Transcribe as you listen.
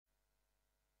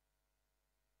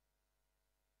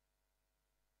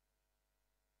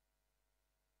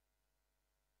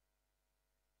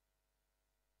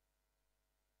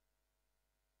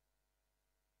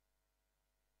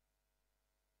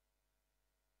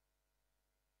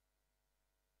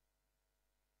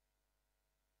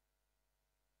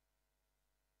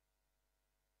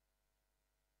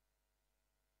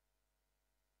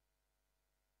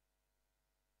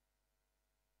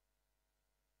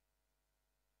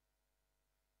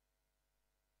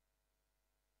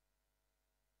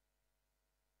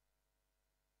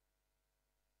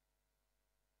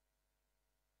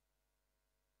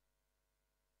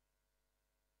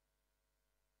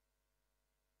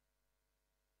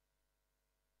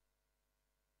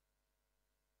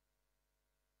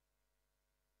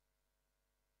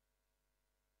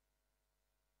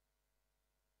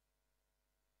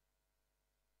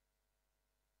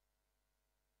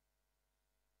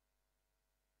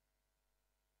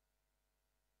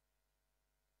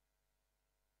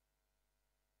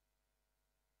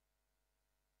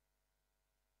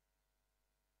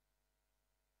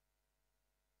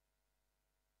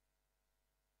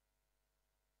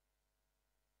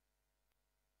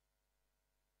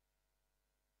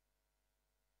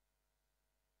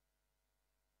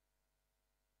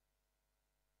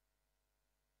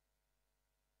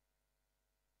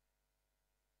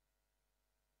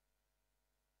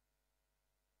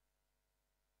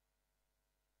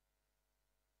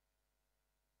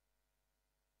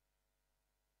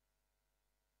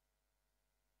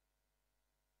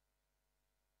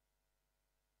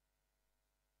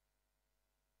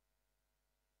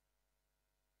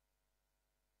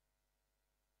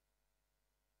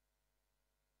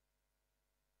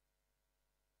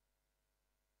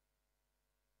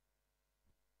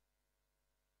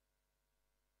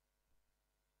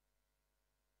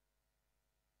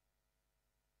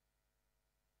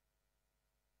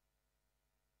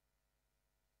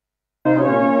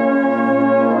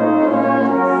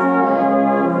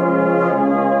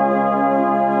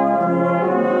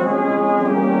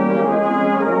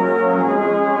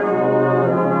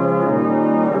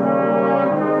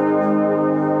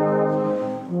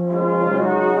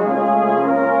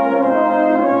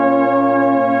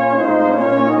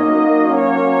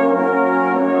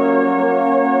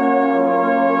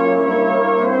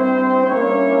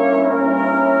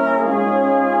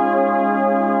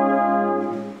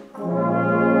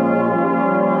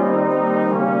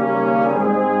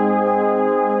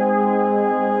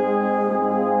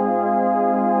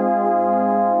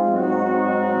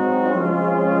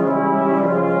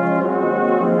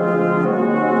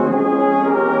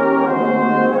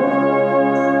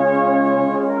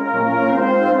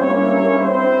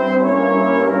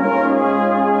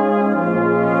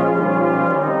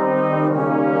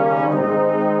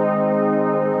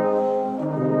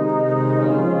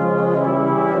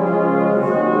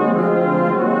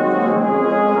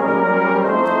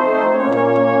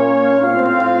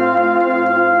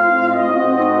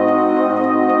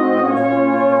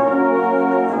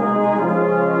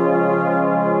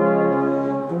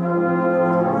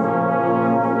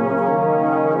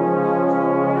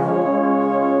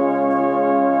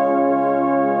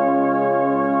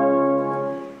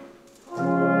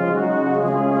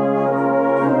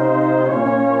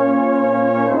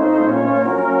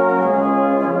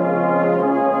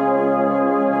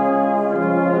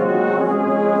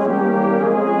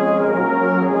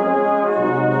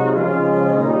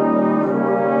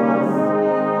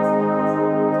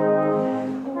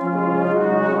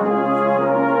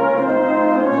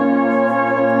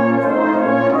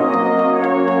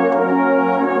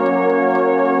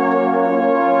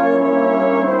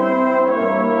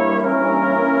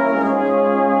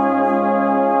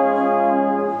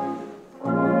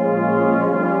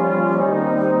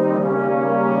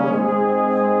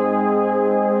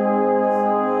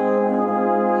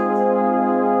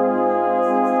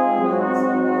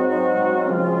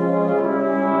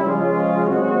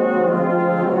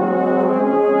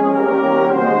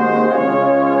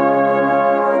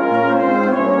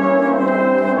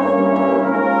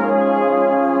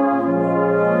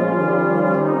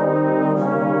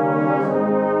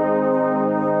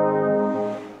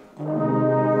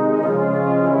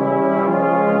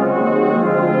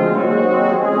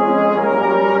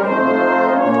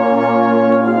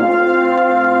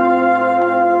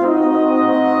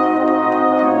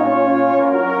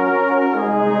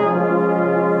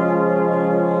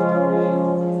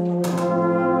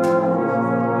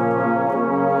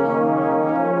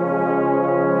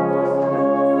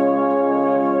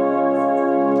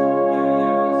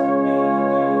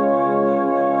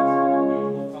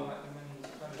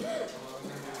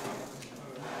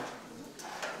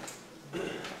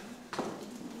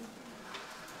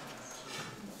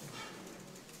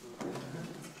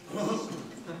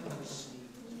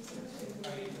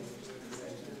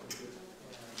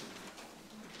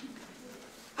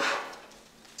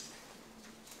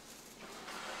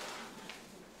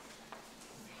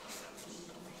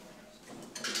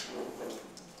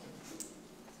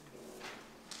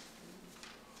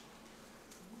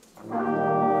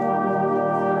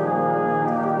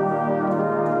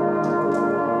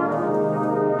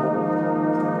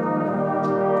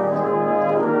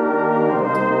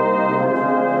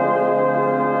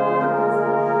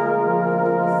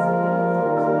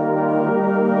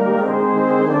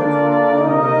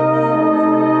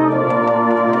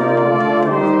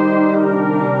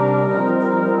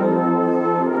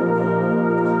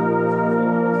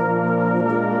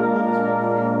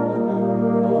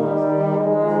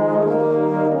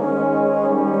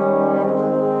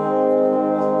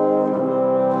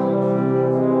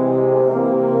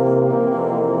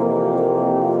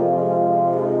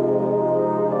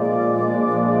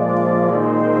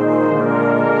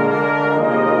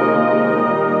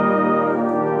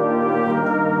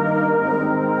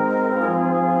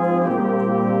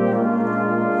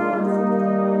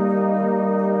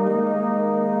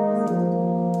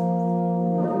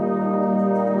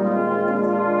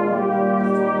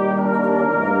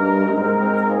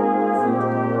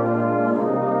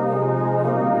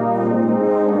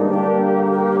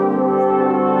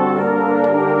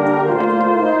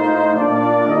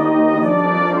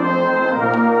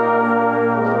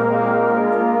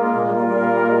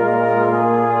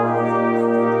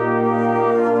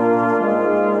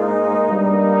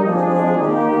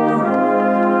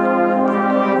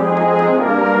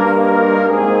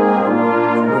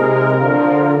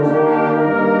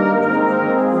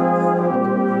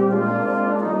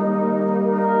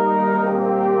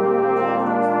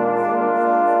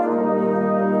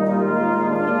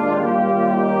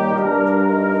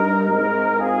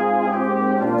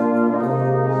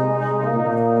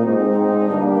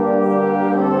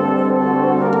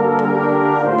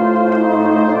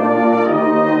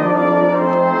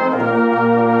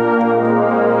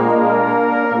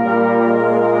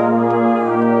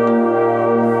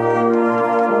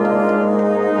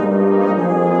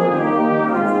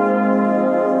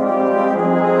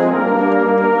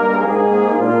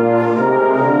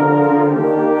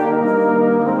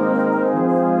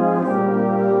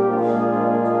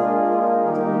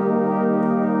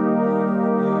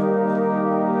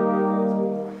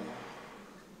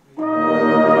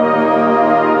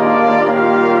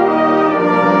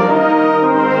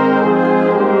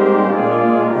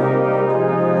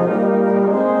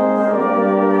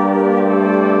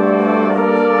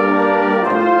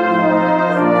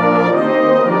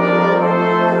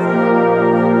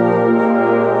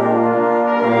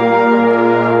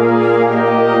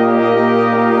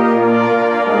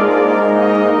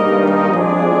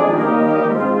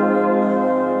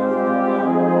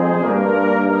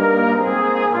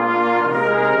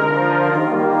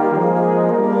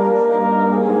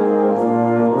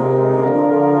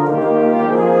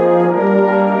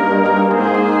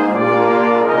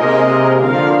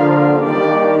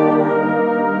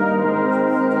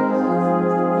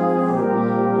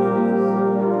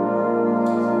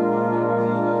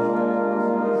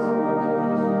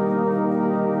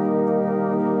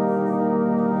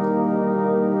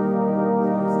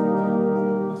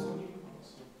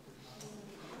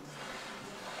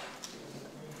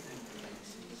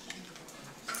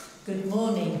Good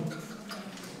morning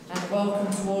and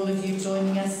welcome to all of you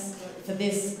joining us for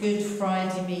this Good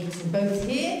Friday meeting, both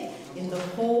here in the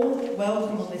hall,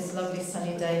 welcome on this lovely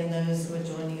sunny day, and those who are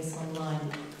joining us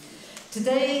online.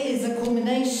 Today is a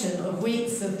culmination of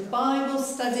weeks of Bible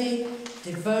study,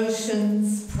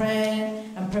 devotions, prayer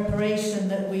and preparation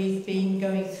that we've been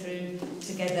going through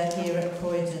together here at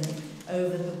Croydon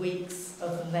over the weeks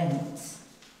of Lent.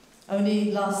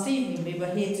 Only last evening we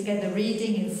were here together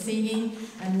reading and singing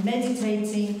and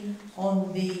meditating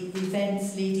on the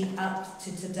events leading up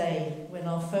to today, when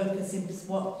our focus is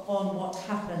on what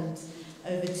happened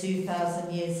over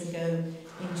 2,000 years ago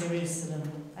in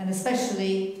Jerusalem, and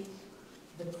especially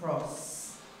the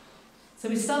cross. So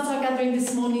we start our gathering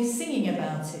this morning singing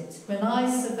about it. When I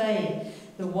survey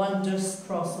the wondrous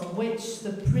cross on which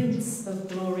the Prince of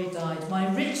Glory died,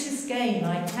 my richest gain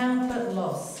I count but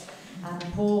loss, and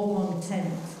pour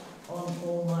content on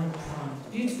all my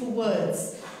pride. Beautiful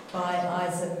words by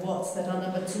Isaac Watts that are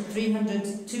number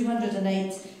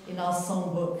 208 in our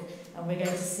songbook, and we're going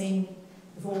to sing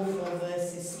all 4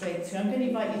 verses straight through. I'm going to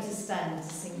invite you to stand to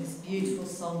sing this beautiful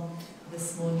song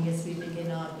this morning as we begin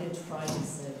our Good Friday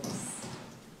service.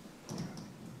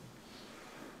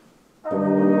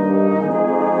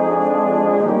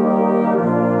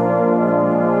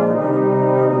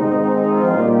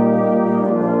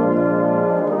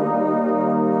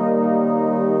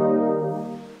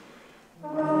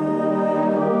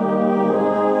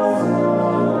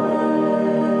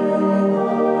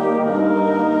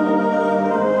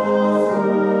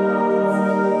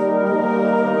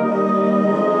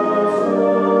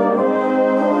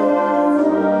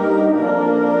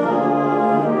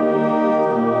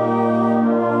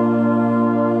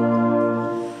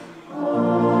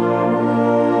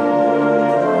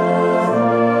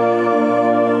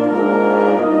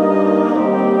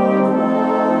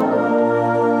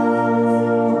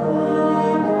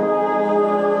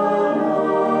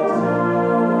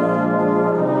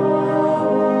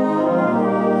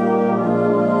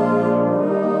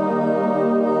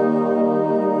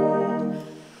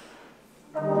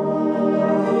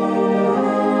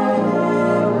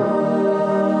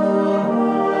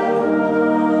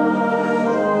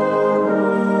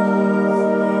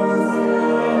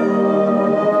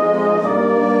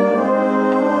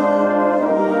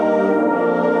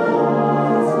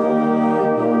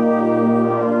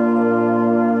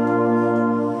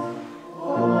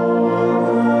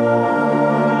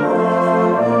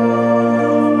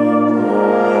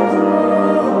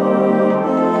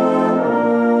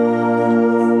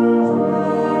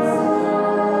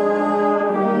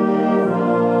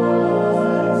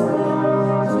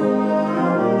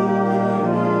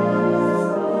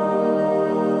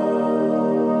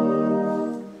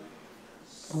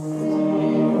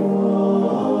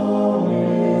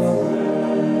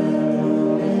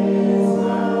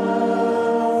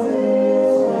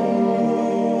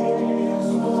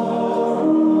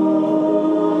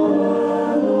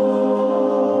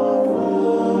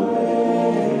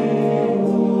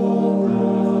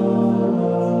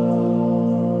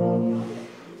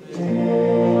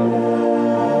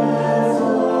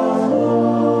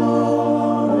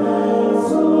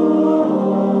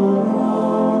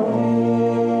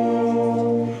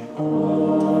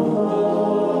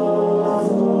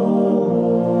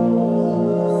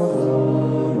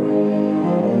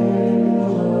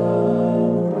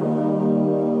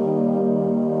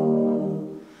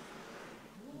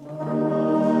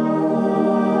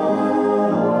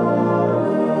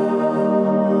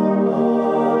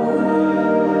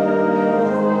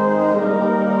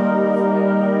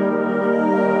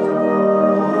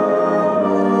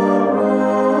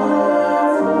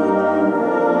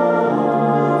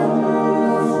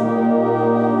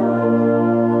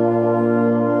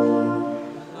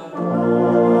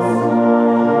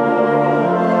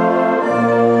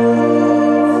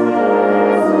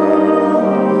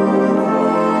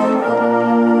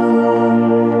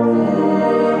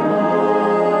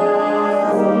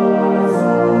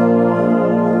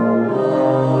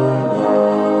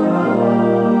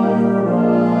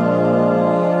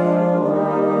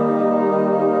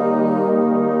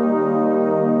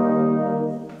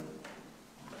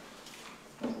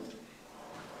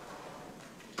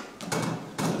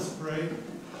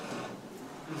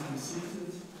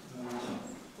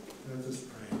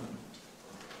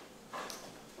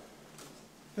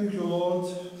 Thank you,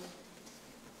 Lord.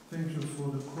 Thank you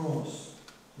for the cross,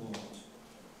 Lord.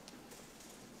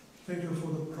 Thank you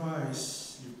for the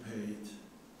price you paid,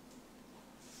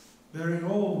 bearing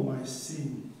all my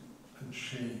sin and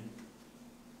shame.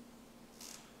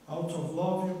 Out of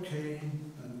love you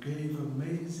came and gave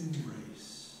amazing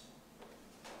grace.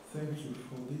 Thank you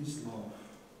for this love,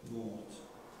 Lord.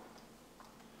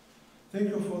 Thank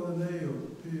you for the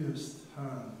nail-pierced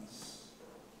hands.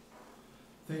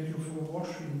 Thank you for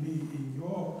washing me in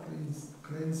your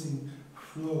cleansing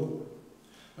flow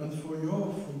and for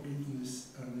your forgiveness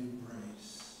and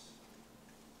embrace.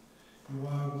 You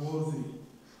are worthy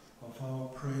of our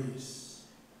praise,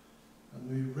 and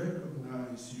we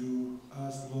recognize you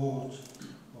as Lord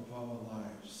of our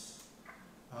lives,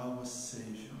 our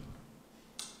Savior.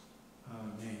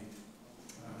 Amen.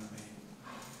 Amen.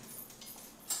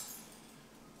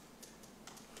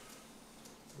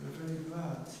 We're very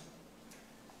glad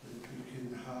that we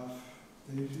can have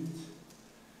David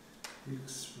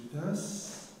Hicks with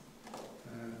us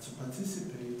to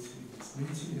participate in this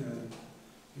meeting, and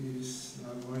he's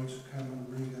now going to come and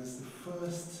bring us the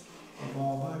first of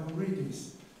our Bible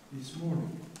readings this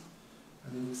morning,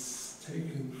 and it's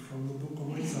taken from the book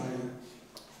of Isaiah.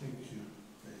 Thank you,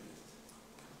 David.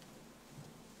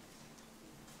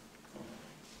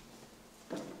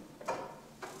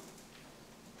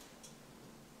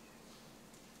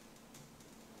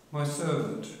 My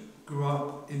servant grew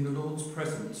up in the Lord's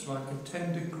presence like a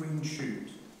tender green shoot,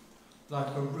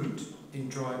 like a root in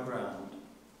dry ground.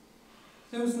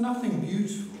 There was nothing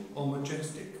beautiful or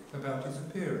majestic about his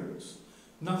appearance,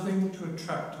 nothing to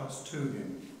attract us to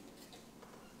him.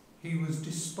 He was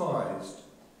despised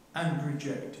and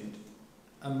rejected,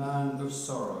 a man of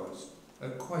sorrows,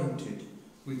 acquainted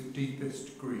with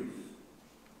deepest grief.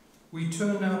 We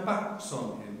turned our backs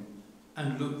on him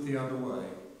and looked the other way.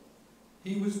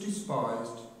 He was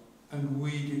despised, and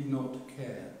we did not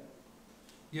care.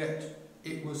 Yet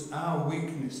it was our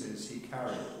weaknesses he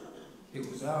carried. It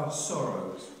was our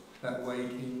sorrows that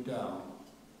weighed him down.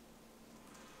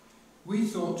 We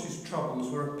thought his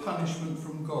troubles were a punishment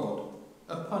from God,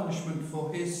 a punishment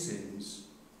for his sins.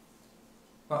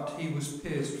 But he was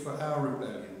pierced for our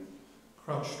rebellion,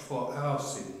 crushed for our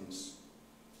sins.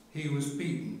 He was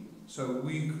beaten so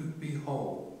we could be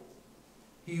whole.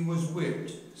 He was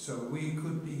whipped so we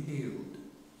could be healed.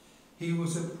 He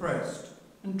was oppressed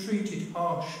and treated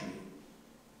harshly,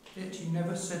 yet he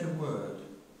never said a word.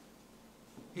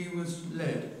 He was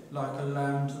led like a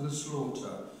lamb to the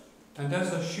slaughter, and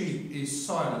as a sheep is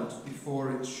silent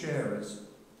before its shearers,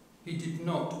 he did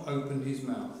not open his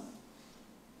mouth.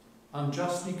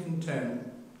 Unjustly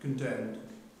condemned,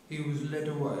 he was led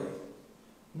away.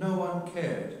 No one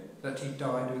cared that he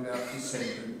died without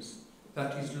descendants,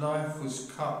 that his life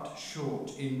was cut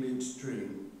short in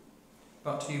midstream.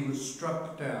 But he was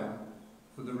struck down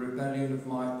for the rebellion of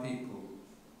my people.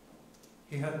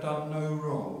 He had done no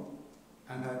wrong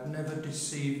and had never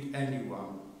deceived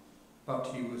anyone, but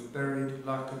he was buried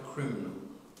like a criminal.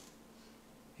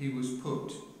 He was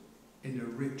put in a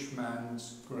rich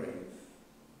man's grave.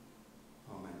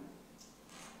 Amen.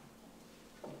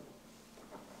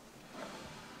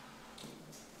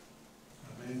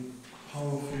 Amen.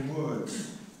 Powerful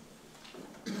words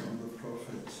from the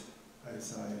prophet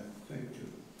Isaiah. Thank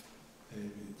you,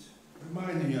 David.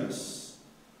 Reminding us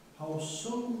how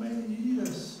so many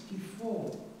years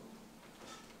before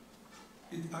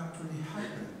it actually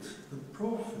happened, the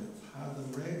prophet had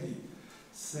already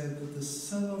said that the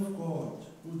Son of God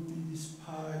would be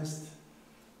despised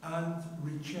and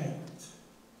rejected.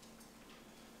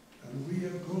 And we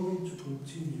are going to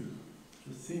continue to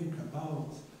think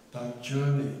about that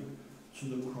journey to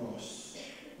the cross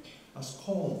as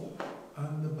Paul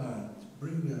and the band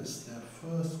bring us their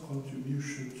first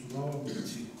contribution to our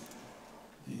meeting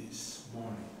this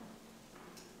morning.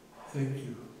 Thank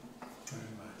you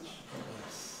very much. God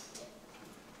bless.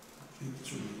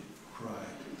 Victory cry.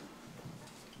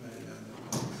 Very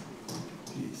understood.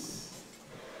 Peace.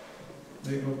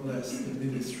 May God bless the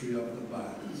ministry of the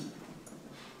band.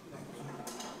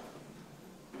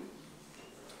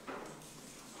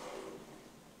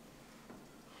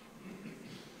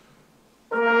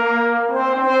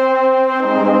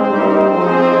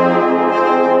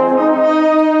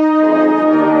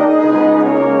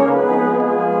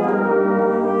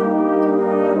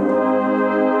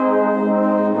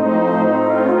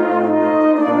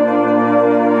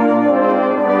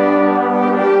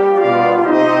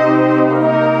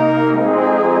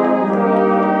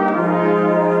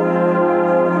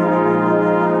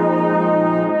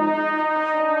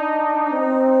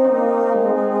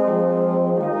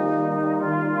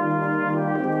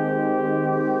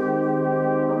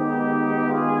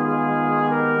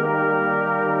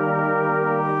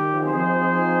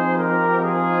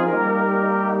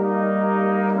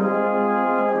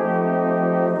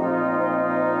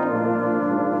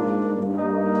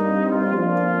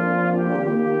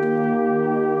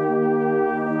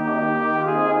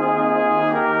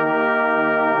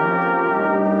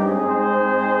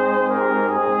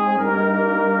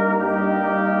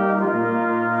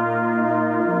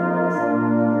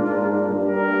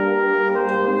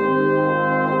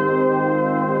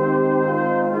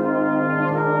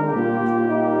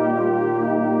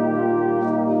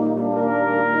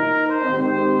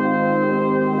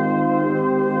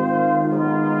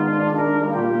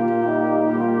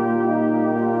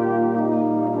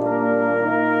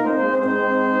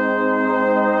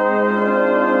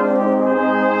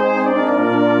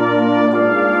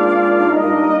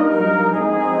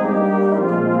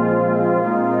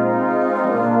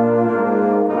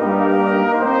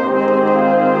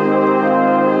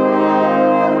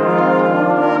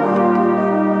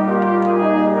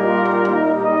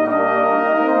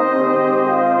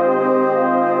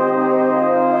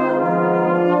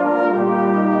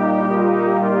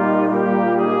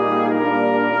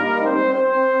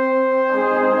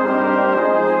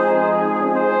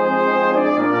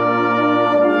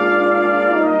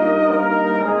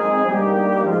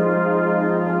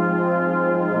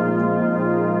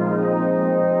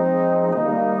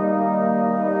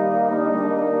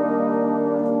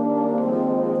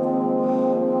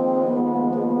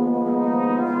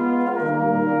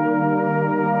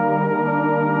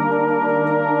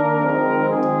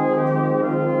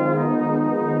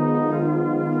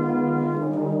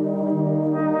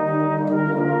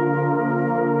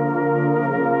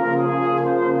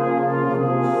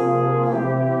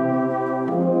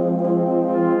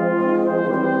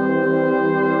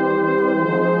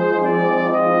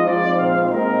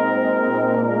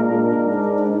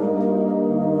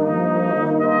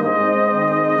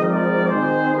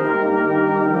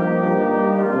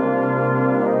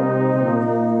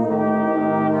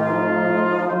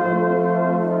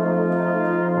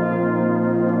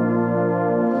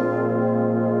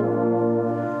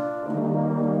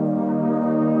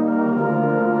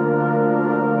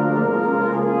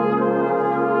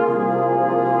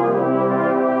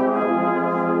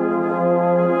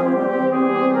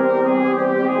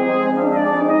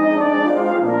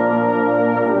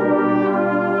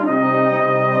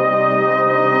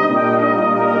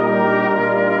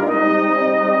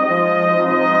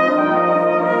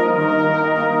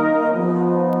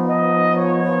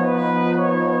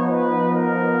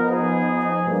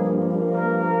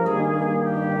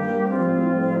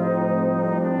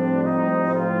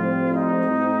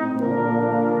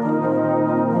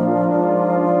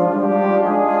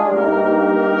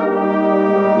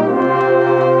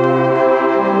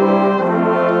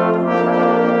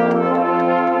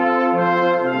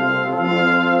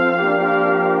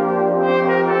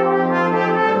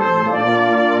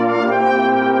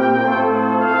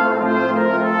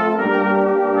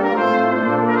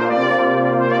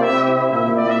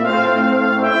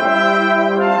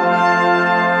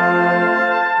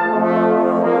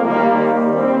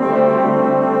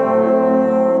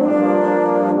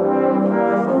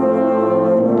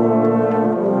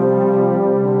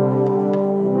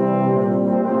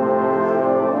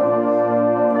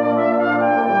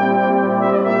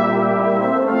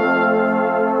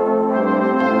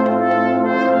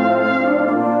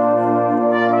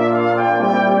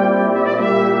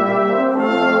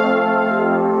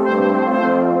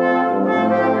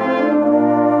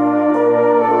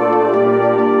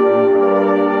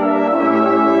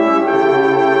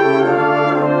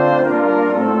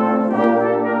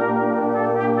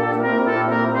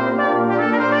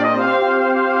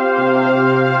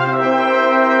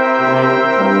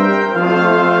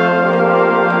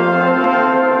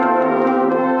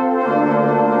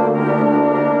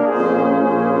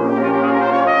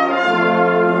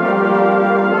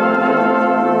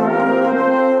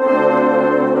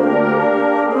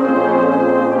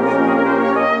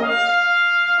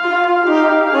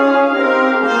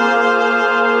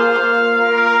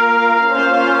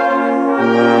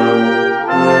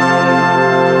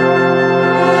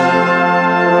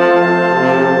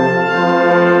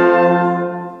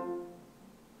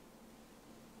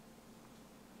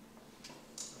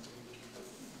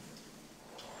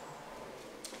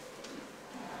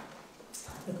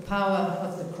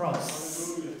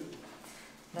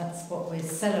 that's what we're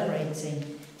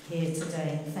celebrating here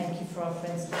today. And thank you for our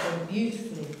friends who so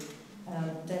beautifully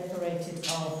decorated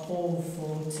our hall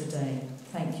for today.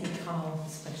 Thank you, Carl,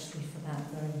 especially for that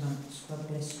very much. God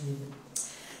bless you.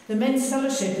 The Men's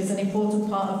Fellowship is an important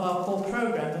part of our core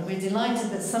programme, and we're delighted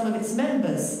that some of its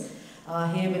members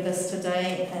are here with us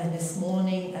today and this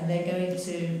morning, and they're going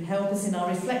to help us in our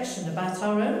reflection about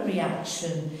our own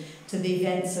reaction to the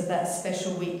events of that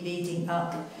special week leading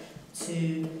up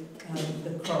to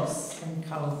the cross and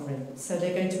Calvary. So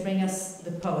they're going to bring us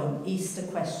the poem, Easter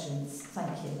Questions.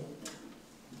 Thank you.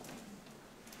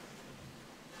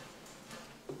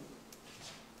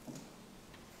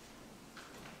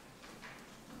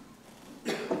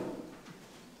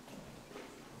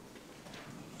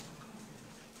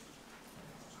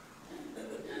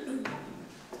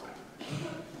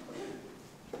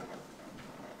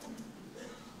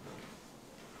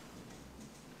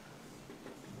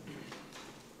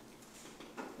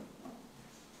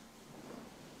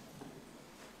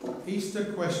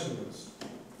 Easter questions.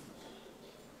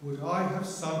 Would I have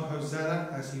sung Hosanna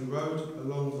as he rode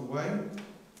along the way,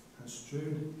 and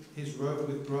strewn his robe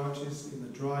with branches in the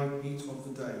dry heat of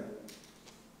the day?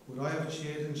 Would I have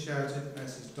cheered and shouted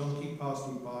as his donkey passed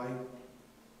me by,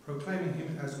 proclaiming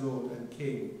him as Lord and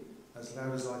King as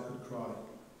loud as I could cry?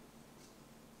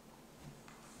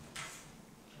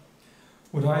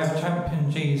 Would I have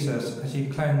championed Jesus as he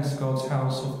cleansed God's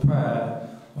house of prayer,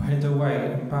 or hid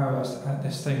away embarrassed at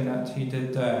this thing that he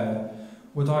did there?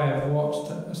 Would I have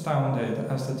watched astounded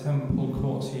as the temple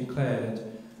courts he cleared,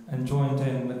 and joined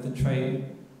in with the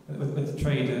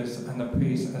traders and the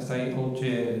priests as they all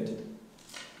jeered?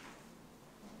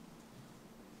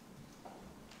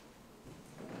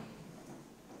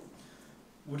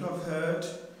 Would I've heard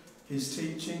his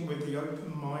teaching with the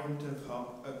open mind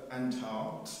and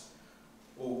heart,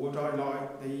 or would I,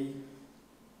 like the,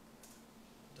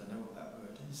 I don't know what that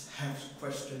word is, have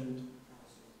questioned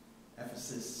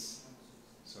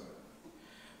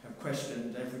have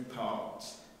questioned every part?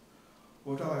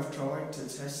 Would I have tried to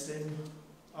test him,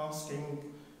 asking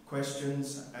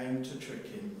questions aimed to trick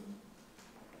him,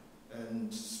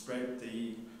 and spread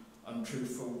the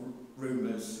untruthful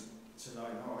rumours till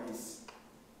our eyes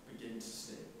begin to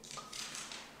stick?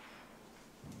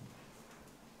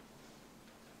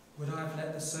 Would I have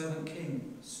let the servant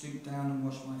king stoop down and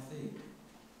wash my feet,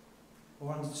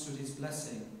 or understood his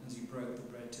blessing as he broke the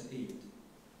bread to eat?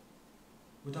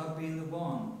 Would I have been the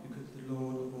one who could the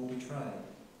Lord of all betray,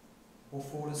 or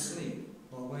fall asleep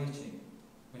while waiting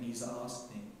when he's asked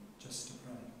me just to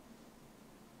pray?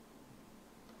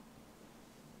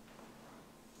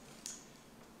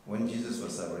 When Jesus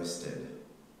was arrested,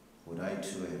 would I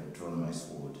too have drawn my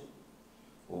sword,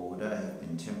 or would I have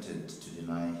been tempted to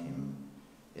deny him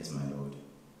as my Lord?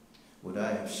 Would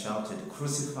I have shouted,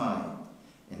 "Crucify,"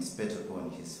 and spat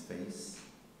upon his face,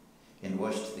 and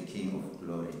watched the King of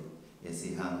Glory as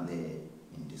he hung there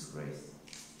in disgrace?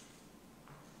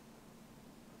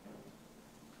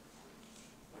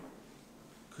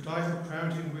 Could I have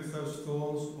crowned him with those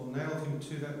thorns, or nailed him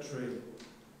to that tree?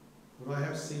 Would I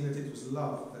have seen that it was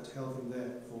love that held him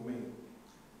there for me?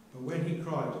 But when he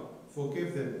cried,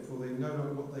 "Forgive them, for they know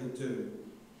not what they do,"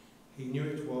 he knew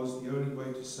it was the only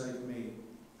way to save me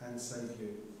and save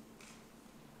you.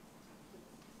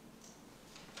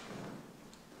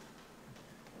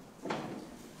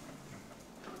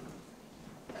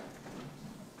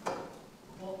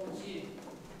 What would you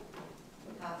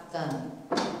have done?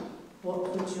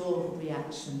 What would your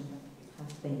reaction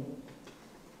have been?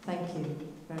 Thank you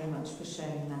very much for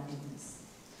sharing that with us.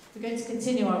 We're going to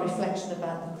continue our reflection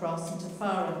about the cross, and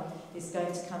Tafara is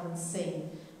going to come and sing.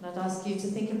 And I'd ask you to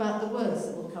think about the words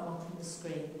that will come up on the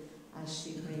screen as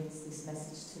she brings this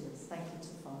message to us. Thank you,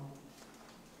 Tafara.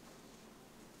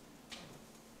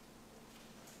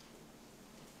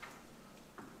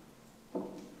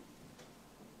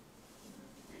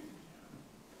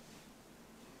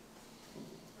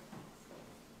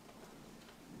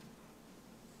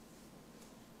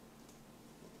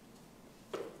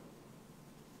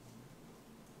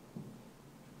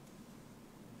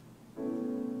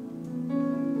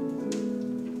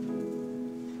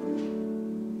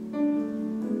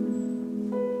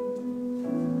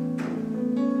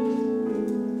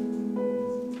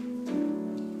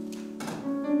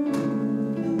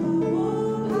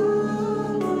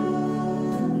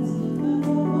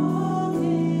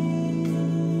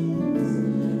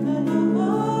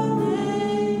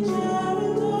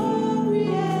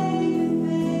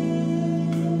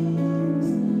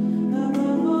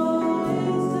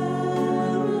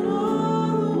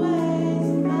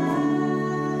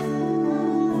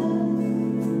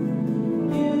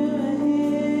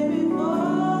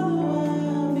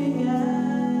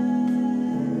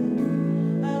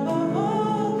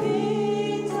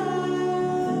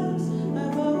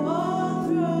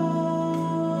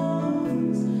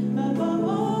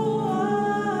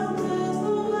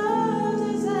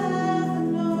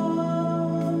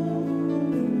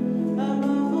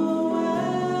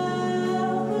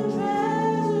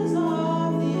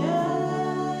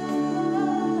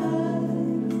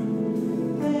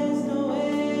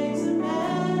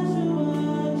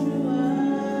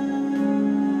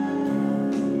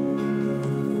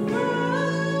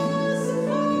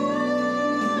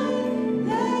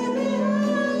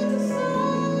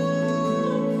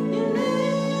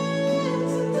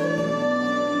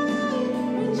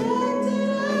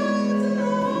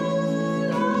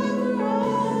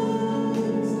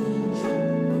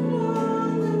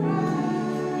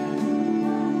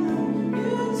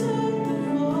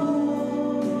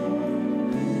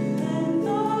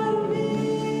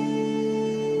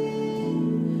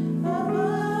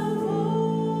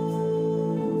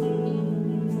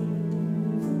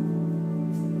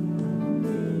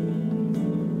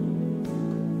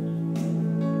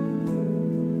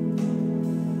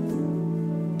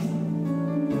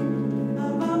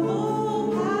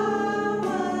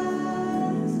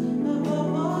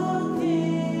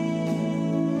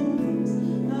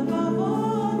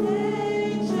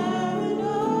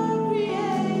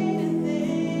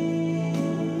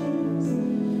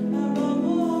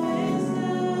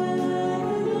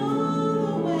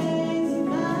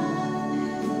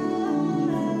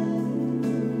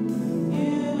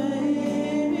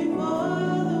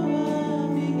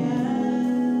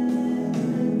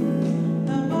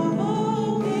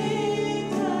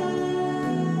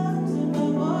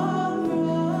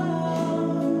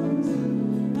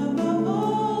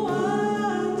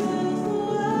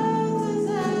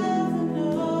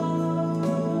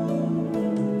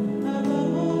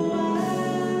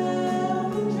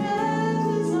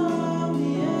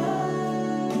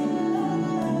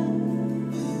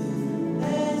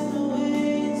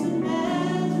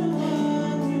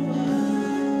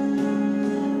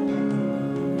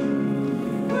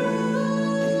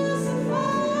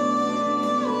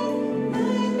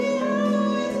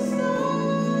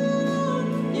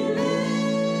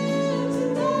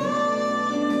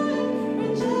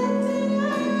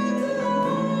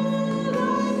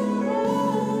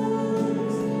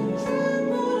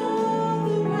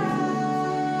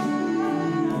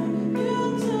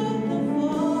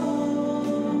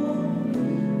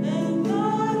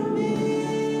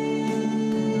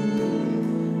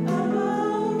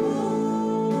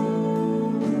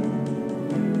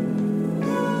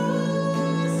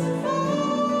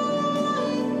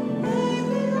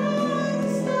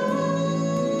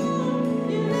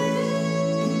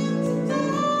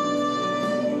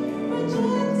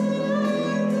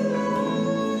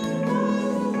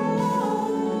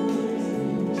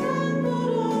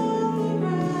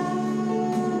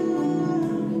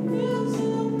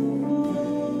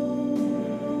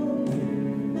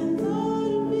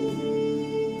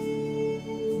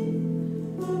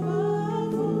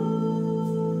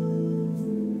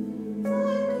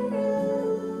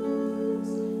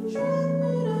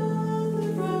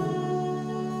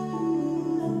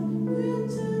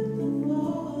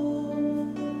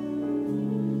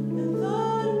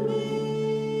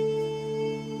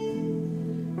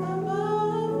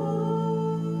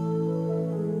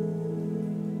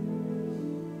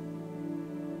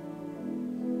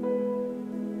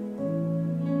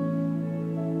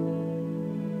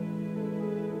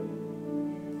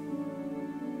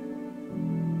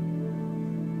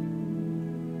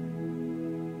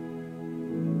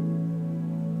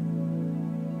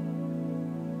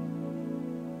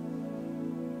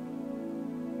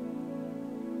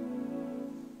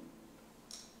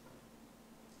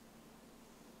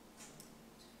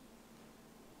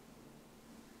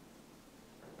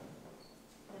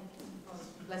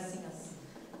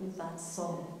 that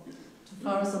song.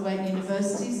 Tafara's away at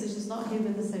university, so she's not here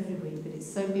with us every week, but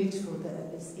it's so beautiful that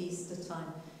at this Easter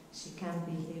time she can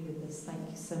be here with us. Thank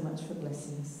you so much for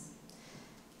blessing us.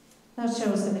 Now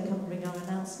Cheryl's going to come bring our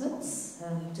announcements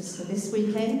just for this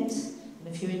weekend and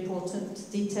a few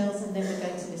important details, and then we're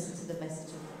going to listen to the message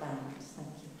of the band. Thank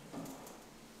you.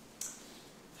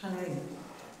 Hello.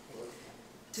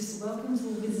 Just welcome to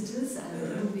all visitors and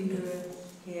all of you who are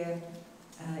here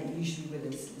usually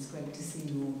with us. It's great to see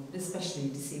you all, especially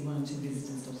to see one or two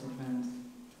visitors dotted around.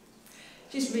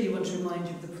 Just really want to remind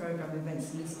you of the programme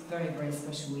events in this very, very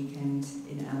special weekend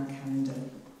in our calendar.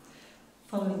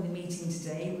 Following the meeting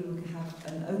today, we will have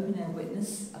an open-air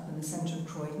witness up in the centre of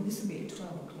Croydon. This will be at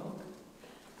 12 o'clock,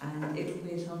 and it will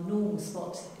be at our normal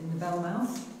spot in the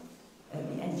Bellmouth,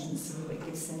 at the entrance to the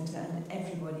Whitgift Centre, and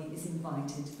everybody is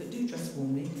invited, but do dress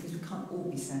warmly because we can't all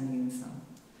be standing in the sun.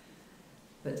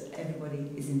 But everybody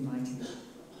is invited.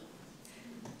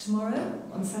 Tomorrow,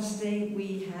 on Saturday,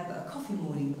 we have a coffee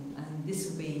morning, and this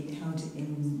will be held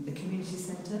in the community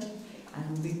centre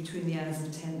and will be between the hours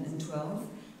of 10 and 12.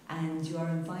 And you are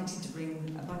invited to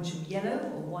bring a bunch of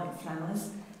yellow or white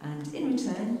flowers, and in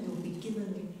return, you'll be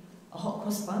given a hot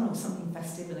cross bun or something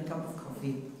festive and a cup of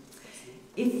coffee.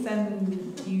 If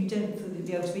you don't feel you'll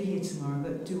be able to be here tomorrow,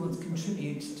 but do want to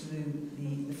contribute to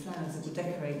the flowers that will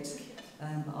decorate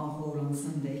our hall on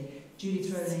Sunday, Julie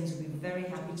Throwlanes will be very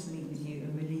happy to meet with you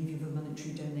and relieve you of a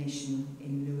monetary donation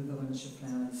in lieu of a bunch of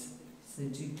flowers. So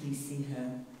do please see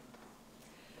her.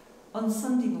 On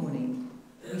Sunday morning,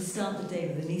 we start the day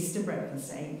with an Easter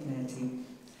breakfast at 8:30.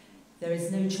 There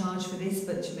is no charge for this,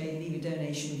 but you may leave a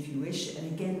donation if you wish,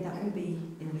 and again that will be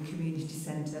in the community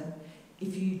centre.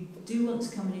 If you do want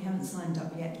to come and you haven't signed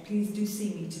up yet, please do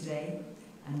see me today,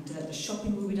 and the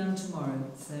shopping will be done tomorrow,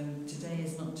 so today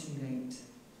is not too late.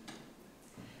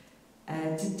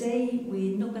 Today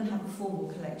we're not going to have a formal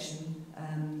collection,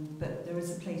 but there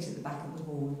is a plate at the back of the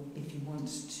hall if you want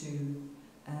to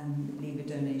leave a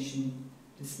donation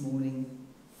this morning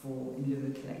for in lieu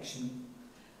of collection.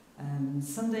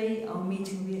 Sunday our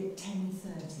meeting will be at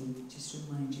 10:30, just to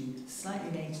remind you,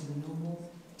 slightly later than normal,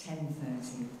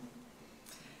 10:30.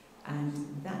 And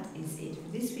that is it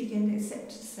for this weekend, except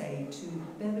to say to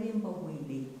Beverly and Bob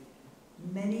Wheatley,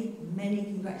 many, many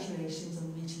congratulations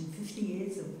on reaching 50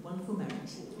 years of wonderful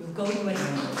marriage. Your golden wedding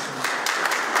anniversary.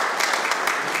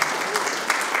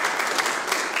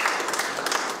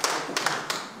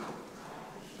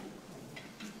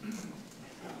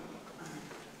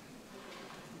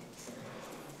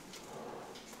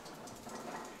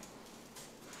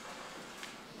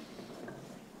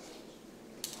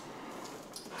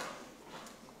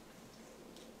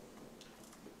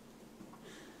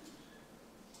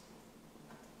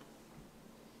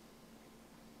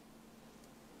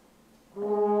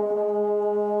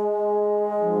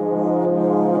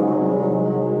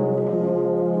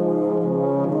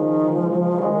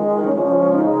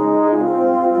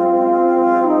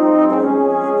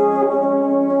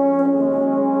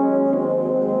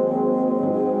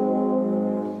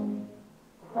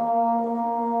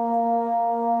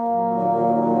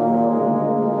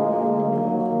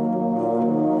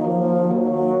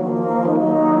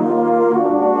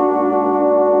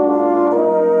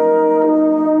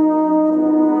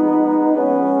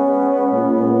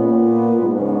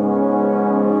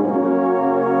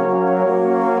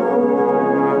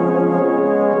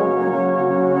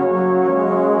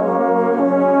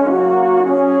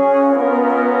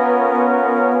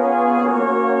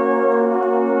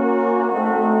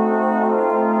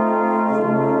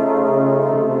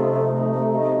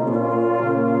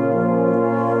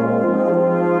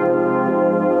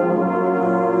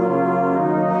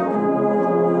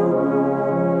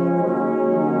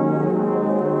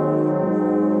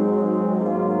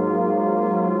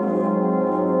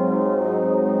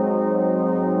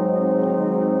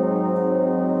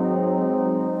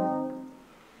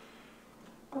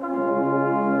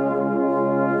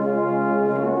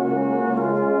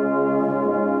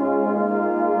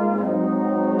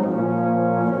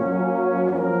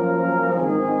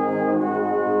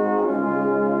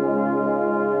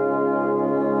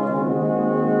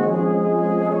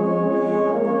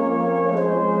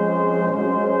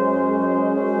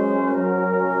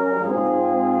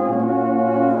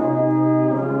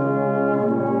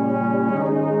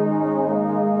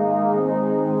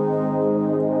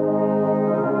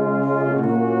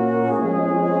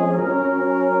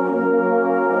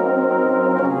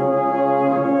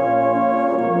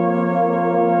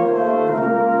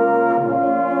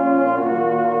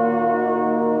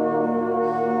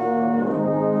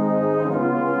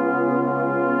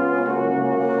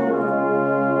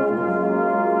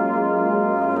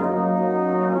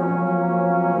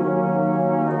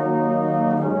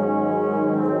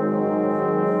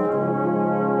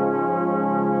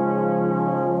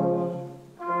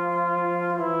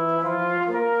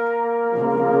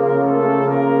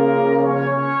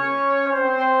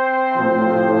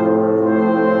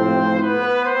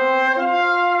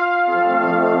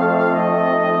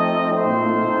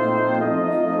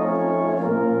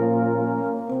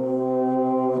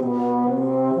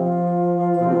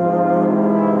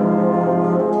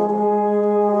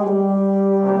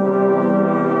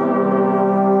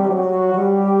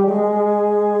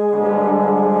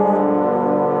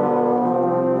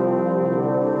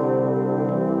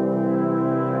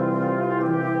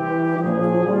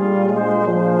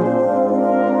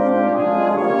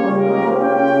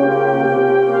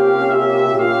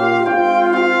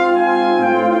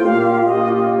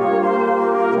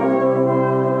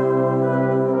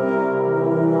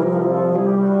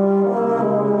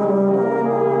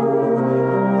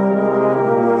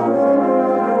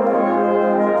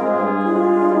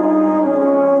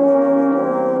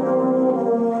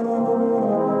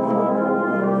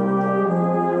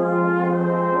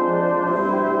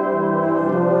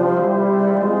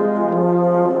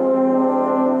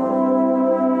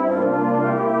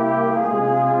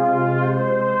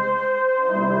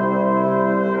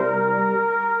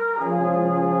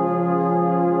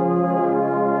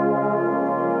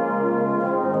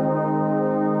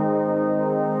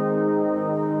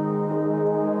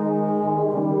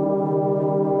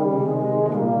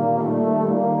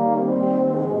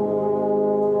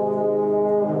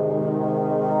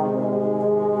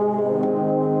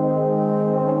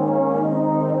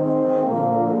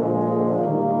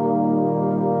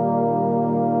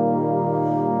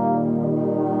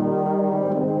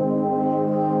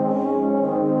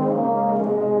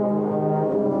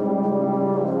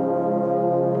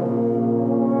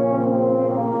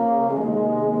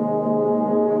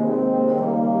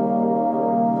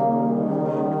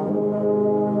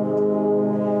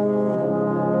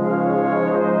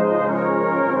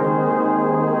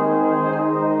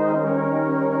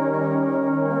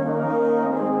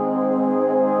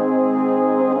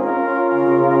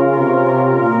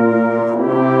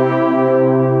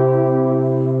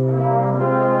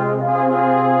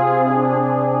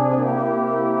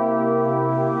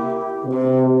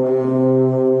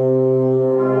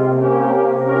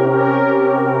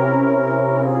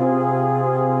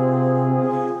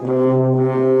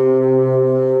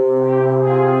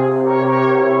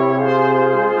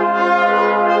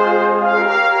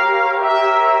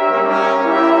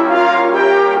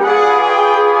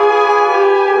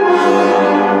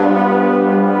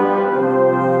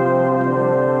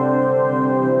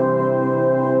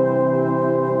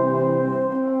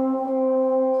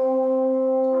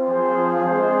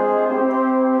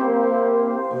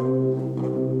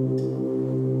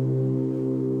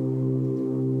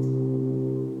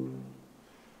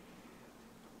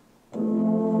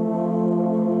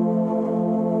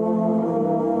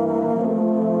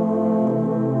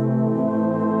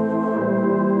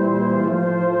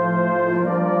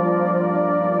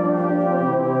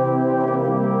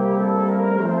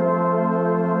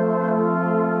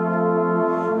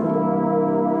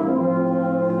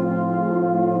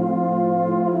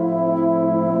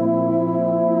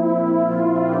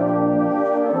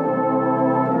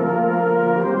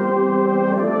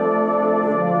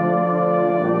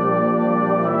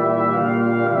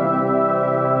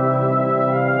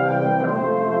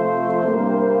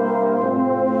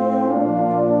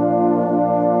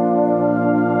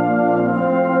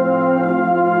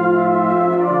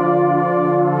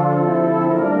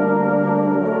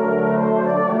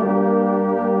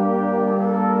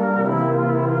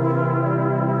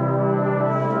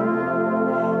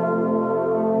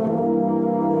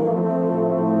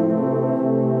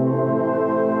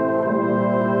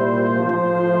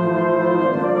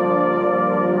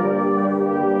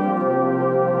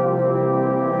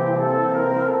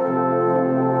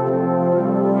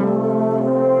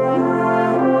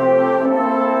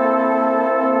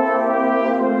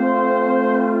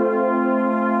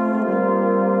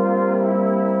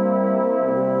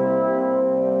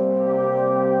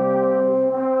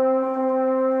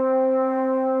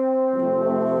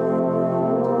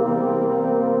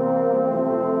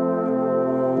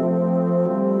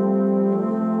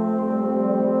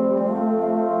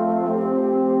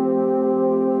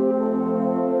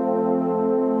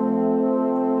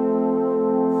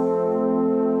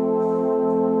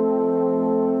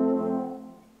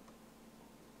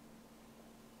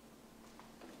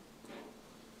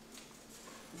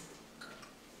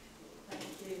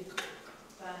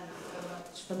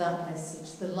 for that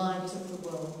message, the light of the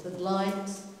world, the light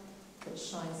that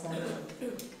shines out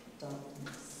of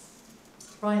darkness.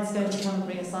 Brian's going to come and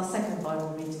bring us our second Bible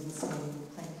reading this morning.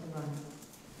 Thank you, Ryan.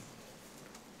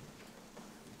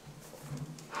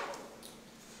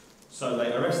 So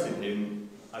they arrested him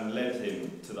and led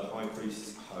him to the high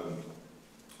priest's home,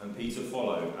 and Peter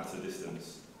followed at a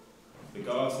distance. The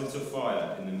guards lit a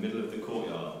fire in the middle of the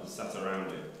courtyard and sat around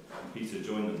it, and Peter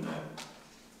joined them there.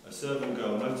 A servant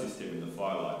girl noticed him in the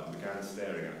firelight and began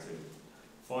staring at him.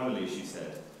 Finally she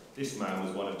said, "This man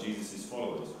was one of Jesus'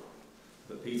 followers."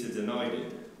 But Peter denied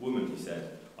it. "Woman," he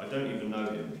said, "I don't even know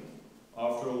him."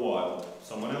 After a while,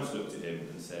 someone else looked at him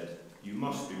and said, "You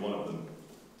must be one of them."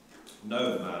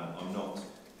 "No, man, I'm not,"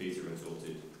 Peter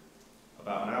retorted.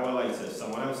 About an hour later,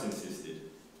 someone else insisted,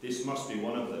 "This must be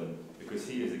one of them, because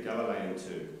he is a Galilean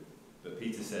too." But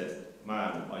Peter said,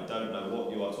 "Man, I don't know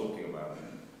what you are talking about."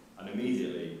 And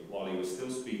immediately, while he was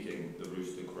still speaking, the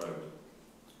rooster crowed.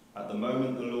 At the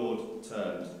moment the Lord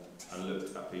turned and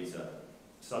looked at Peter.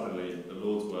 Suddenly, the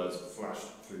Lord's words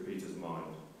flashed through Peter's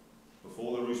mind.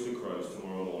 "Before the rooster crows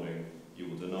tomorrow morning, you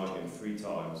will deny him 3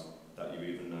 times that you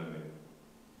even know me."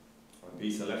 And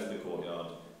Peter left the courtyard,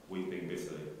 weeping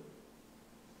bitterly.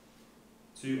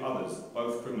 2 others,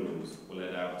 both criminals, were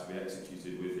led out to be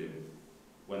executed with him.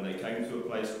 When they came to a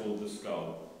place called the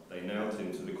Skull, they nailed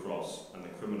him to the cross, and the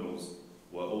criminals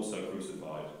were also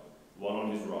crucified, one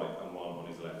on his right and one on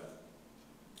his left.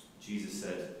 Jesus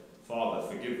said, "Father,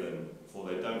 forgive them, for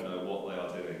they don't know what they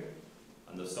are doing."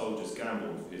 And the soldiers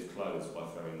gambled for his clothes by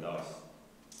throwing dice.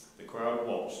 The crowd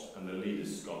watched, and the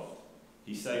leaders scoffed.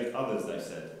 "He saved others," they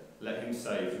said. "Let him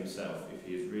save himself if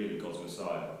he is really God's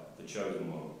Messiah, the chosen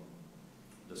one."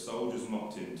 The soldiers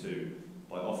mocked him too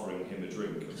by offering him a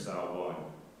drink of sour wine.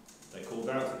 They called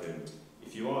out to him,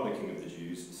 "If you are the King of the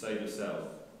Jews, save yourself."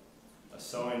 A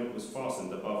sign was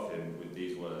fastened above him with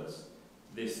these words,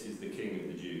 "This is the King of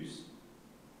the Jews."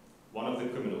 One of the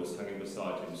criminals hanging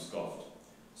beside him scoffed,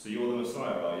 "So you're the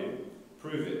Messiah, are you?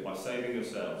 Prove it by saving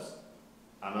yourselves,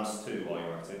 and us too while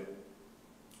you're at it."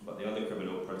 But the other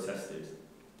criminal protested,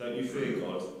 "Don't you fear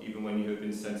God, even when you have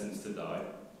been sentenced to die?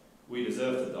 We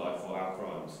deserve to die for our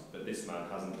crimes, but this man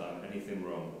hasn't done anything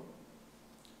wrong."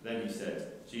 Then he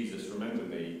said, "Jesus, remember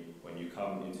me when you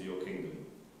come into your kingdom."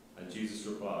 And Jesus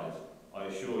replied, "I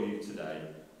assure you today,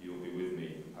 you will be with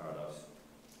me in paradise."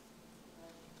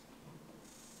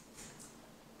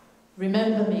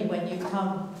 Remember me when you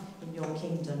come in your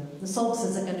kingdom. The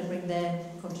songsters are going to bring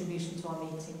their contribution to our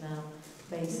meeting now,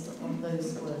 based on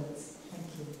those words.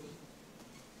 Thank you.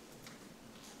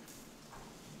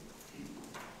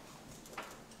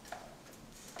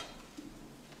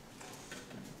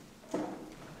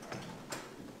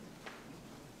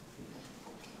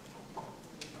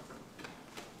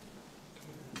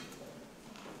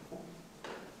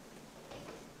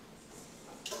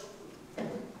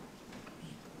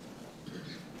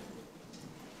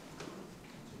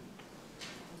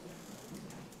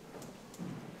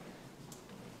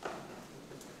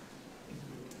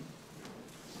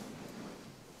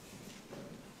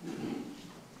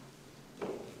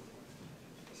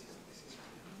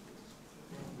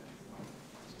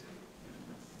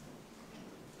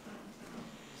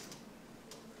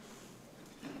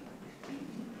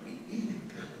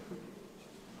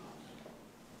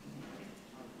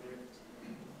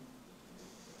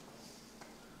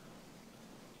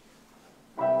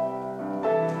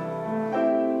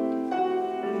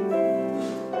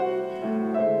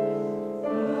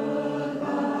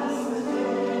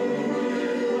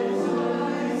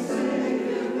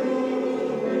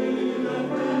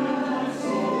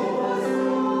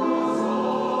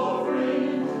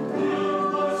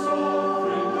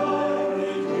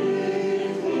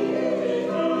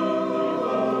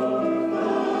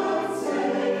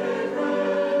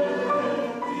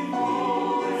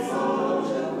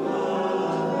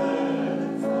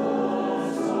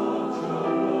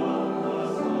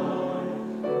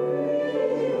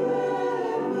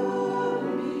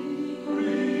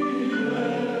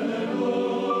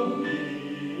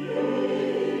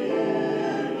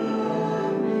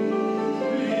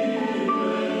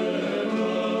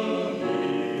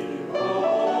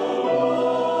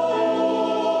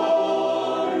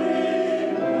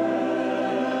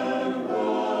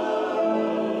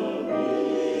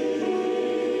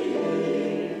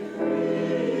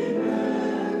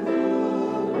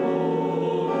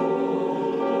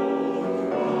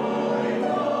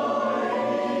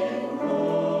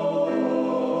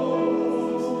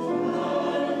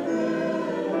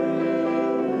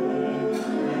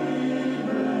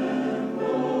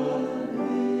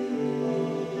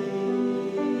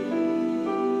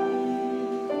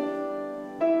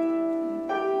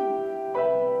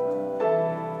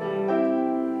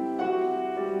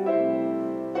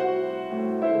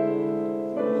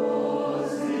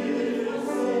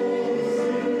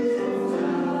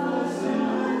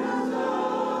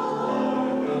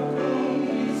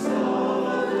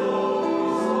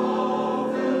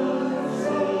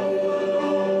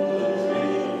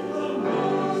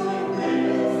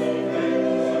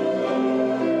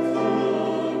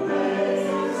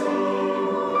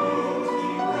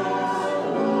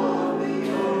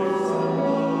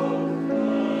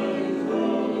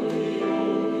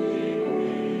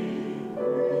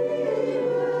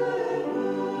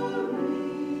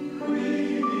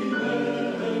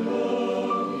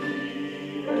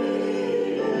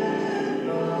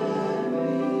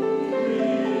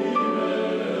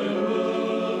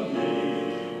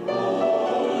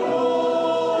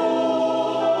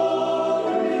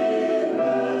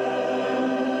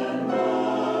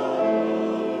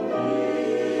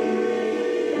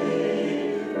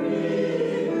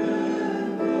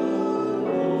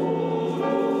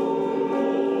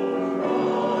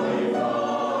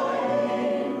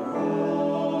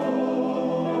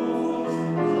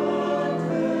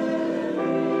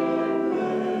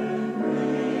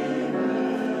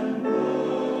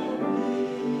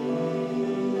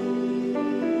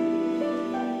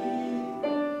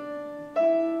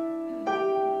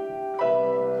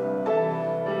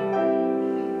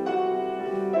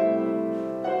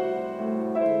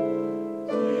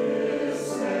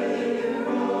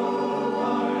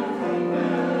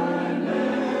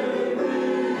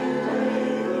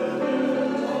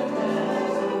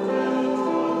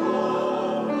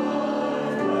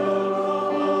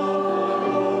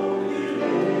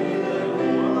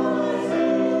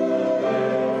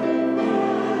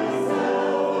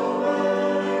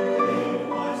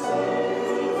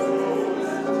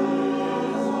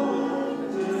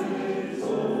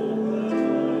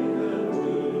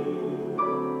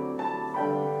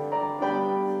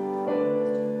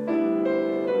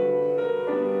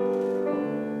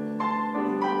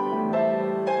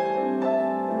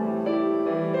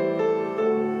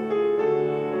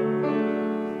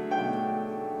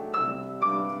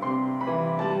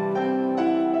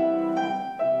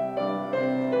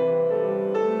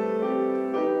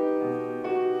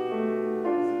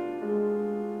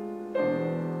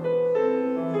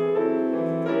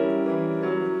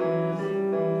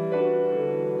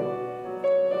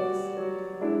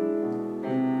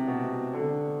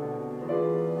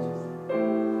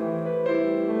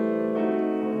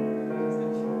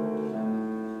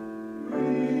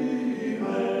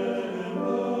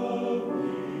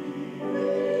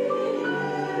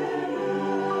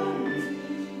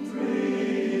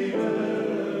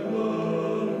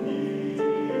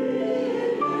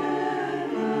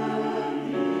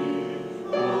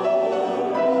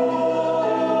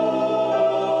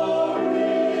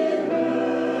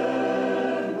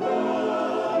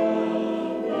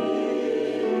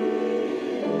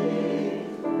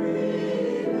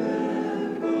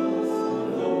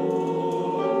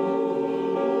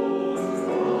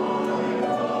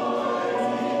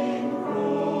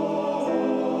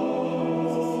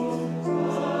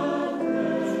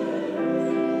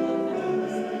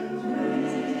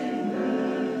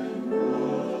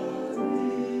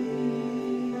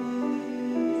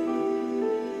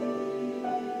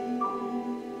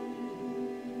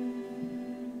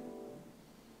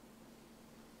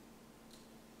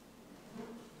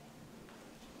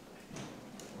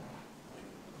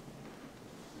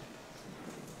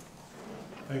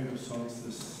 Thank you,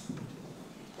 Songsters,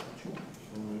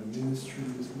 for your ministry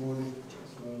this morning,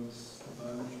 as well as the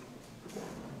band,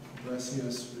 for blessing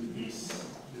us with this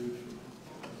beautiful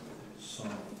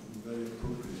song, and very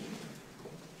appropriate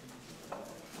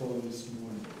for this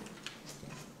morning.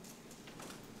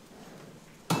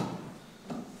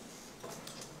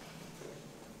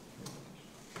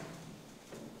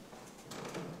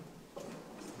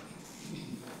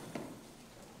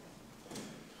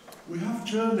 We have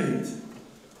journeyed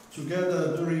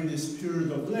together during this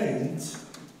period of Lent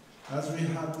as we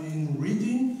have been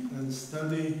reading and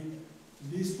studying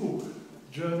this book,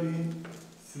 Journeying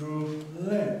Through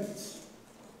Lent.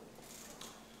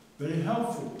 Very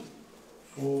helpful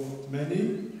for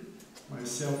many,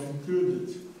 myself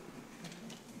included,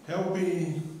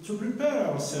 helping to prepare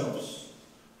ourselves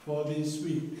for this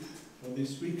week, for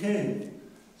this weekend,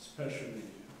 especially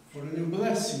for a new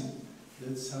blessing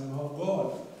that somehow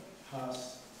God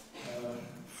has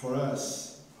for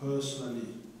us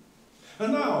personally.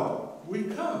 And now we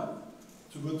come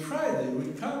to Good Friday,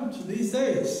 we come to these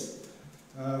days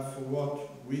for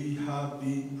what we have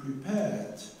been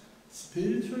prepared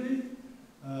spiritually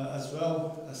as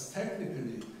well as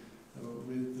technically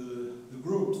with the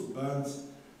groups, the bands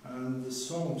and the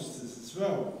songsters as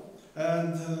well.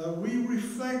 And we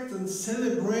reflect and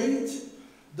celebrate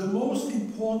the most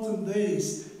important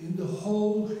days in the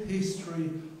whole history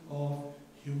of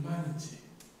humanity.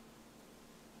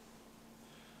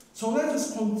 So let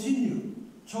us continue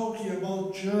talking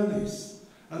about journeys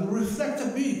and reflect a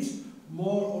bit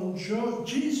more on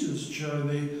Jesus'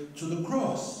 journey to the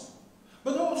cross.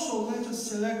 But also let us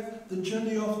select the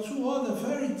journey of two other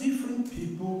very different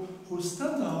people who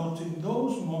stand out in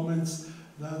those moments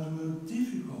that were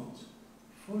difficult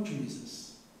for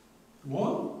Jesus.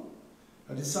 One,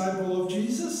 a disciple of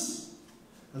Jesus,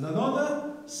 and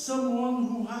another, someone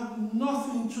who had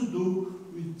nothing to do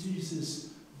with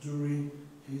Jesus during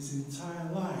his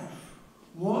entire life.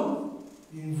 One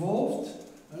involved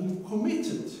and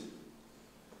committed.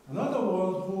 Another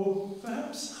one who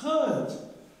perhaps heard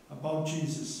about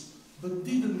Jesus but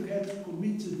didn't get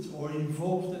committed or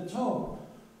involved at all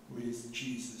with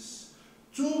Jesus.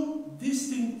 Two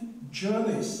distinct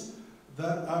journeys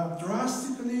that are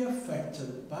drastically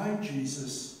affected by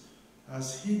Jesus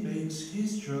as he makes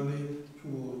his journey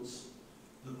towards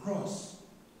the cross.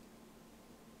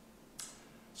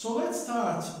 So let's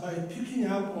start by picking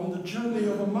up on the journey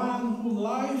of a man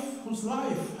whose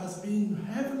life has been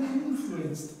heavily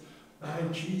influenced by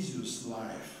Jesus'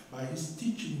 life, by his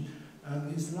teaching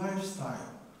and his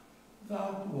lifestyle.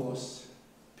 That was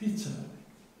Peter.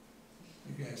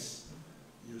 I guess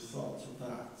you thought of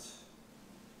that.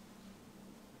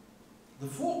 The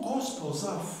four Gospels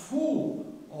are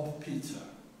full of Peter.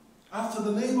 After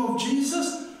the name of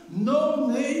Jesus, no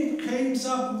name comes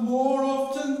up more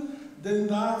often than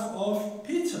that of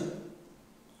Peter.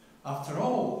 After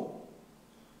all,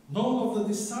 none of the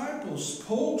disciples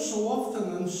spoke so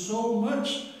often and so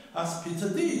much as Peter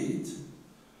did.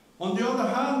 On the other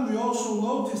hand, we also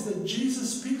notice that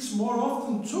Jesus speaks more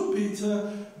often to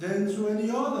Peter than to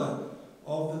any other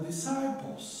of the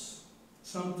disciples.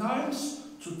 Sometimes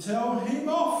to tell him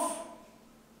off,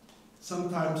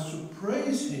 sometimes to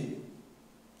praise him.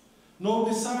 No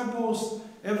disciples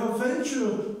ever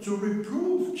venture to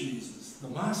reprove Jesus, the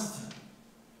Master,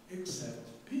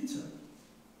 except Peter.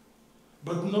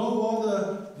 But no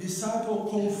other disciple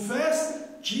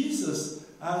confessed Jesus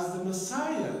as the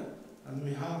Messiah, and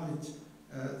we have it,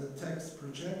 the text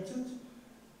projected,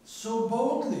 so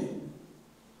boldly,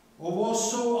 or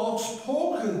was so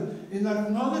outspoken in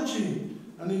acknowledging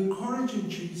and encouraging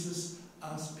Jesus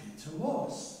as Peter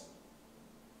was.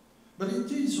 But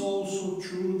it is also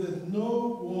true that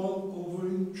no one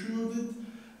over-intruded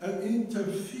and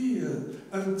interfered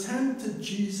and tempted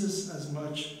Jesus as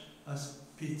much as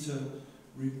Peter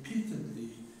repeatedly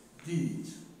did.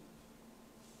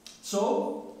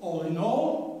 So, all in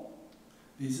all,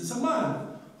 this is a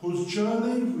man whose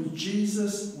journey with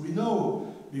Jesus we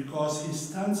know because he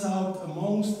stands out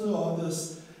amongst the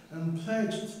others and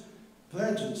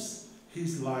pledges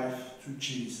his life to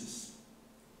Jesus.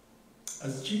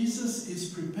 As Jesus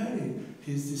is preparing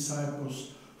his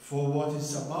disciples for what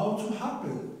is about to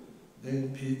happen,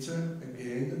 then Peter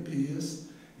again appears,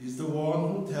 is the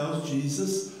one who tells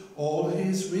Jesus all he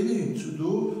is willing to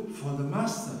do for the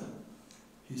Master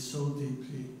he so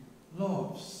deeply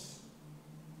loves.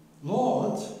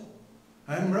 Lord,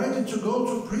 I am ready to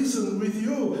go to prison with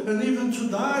you and even to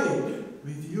die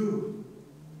with you.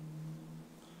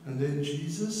 And then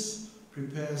Jesus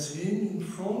prepares him in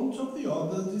front of the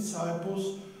other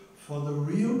disciples for the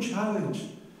real challenge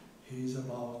he is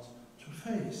about to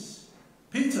face.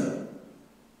 Peter,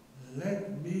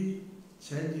 let me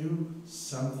tell you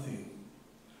something.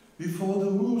 Before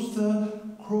the rooster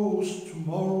crows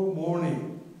tomorrow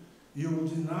morning, you will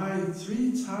deny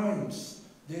 3 times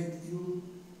that you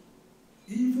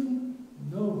even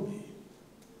know me.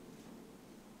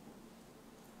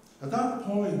 At that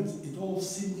point, it all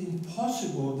seemed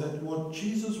impossible that what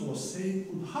Jesus was saying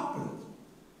would happen.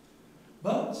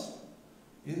 But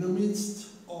in the midst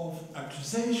of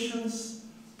accusations,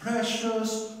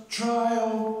 pressures,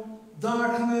 trial,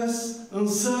 darkness,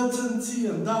 uncertainty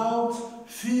and doubt,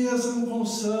 fears and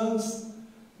concerns,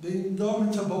 the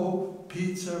indomitable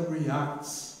Peter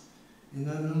reacts in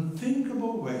an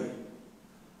unthinkable way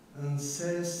and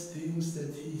says things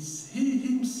that he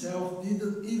himself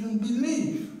didn't even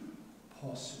believe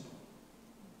possible.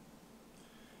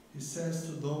 He says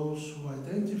to those who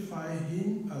identify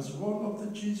him as one of the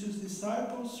Jesus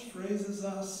disciples, phrases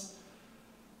as,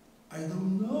 I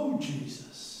don't know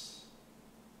Jesus.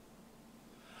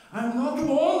 I'm not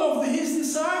one of his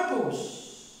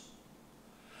disciples.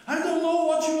 I don't know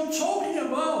what you're talking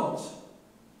about.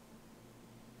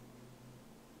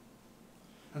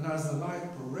 And as the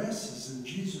night progresses and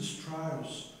Jesus'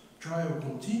 trial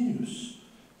continues,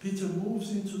 Peter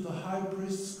moves into the high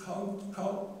priest's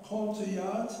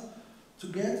courtyard to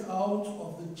get out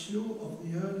of the chill of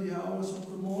the early hours of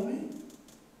the morning.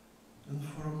 And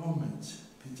for a moment,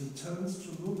 Peter turns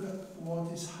to look at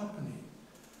what is happening,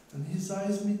 and his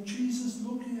eyes meet Jesus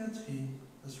looking at him,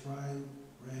 as read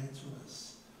to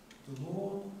us. The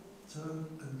Lord turned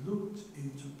and looked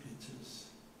into Peter's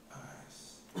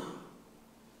eyes.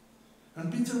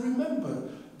 And Peter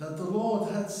remembered that the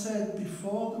Lord had said,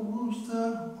 before the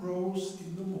rooster crows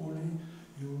in the morning,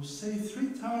 you will say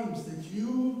 3 times that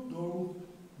you don't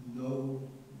know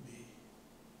me.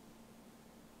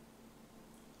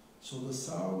 So the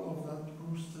sound of that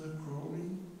rooster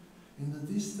crowing in the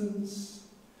distance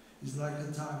is like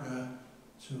a dagger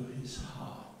to his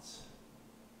heart.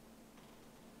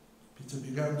 Peter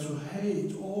began to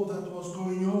hate all that was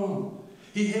going on.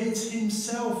 He hates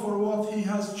himself for what he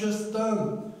has just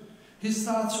done. He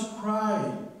starts to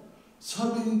cry,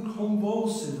 sobbing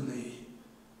convulsively.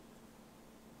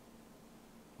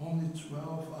 Only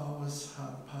 12 hours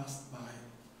had passed by,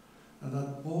 and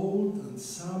that bold and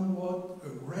somewhat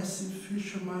aggressive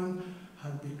fisherman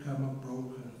had become a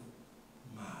broken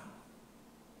man.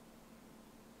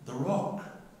 The rock,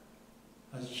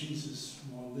 as Jesus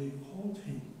one day called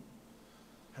him,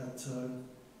 had turned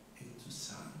into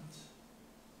sand.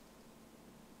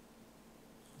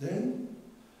 Then,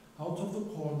 out of the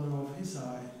corner of his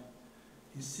eye,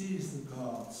 he sees the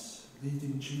guards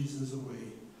leading Jesus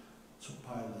away to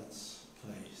Pilate's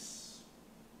place.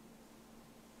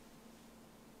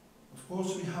 Of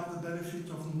course, we have the benefit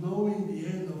of knowing the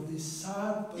end of this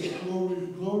sad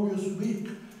but glorious week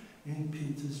in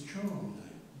Peter's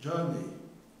journey.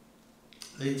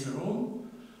 Later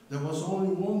on, there was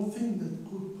only one thing that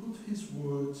could put his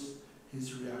words,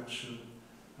 his reaction,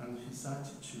 and his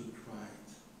attitude right.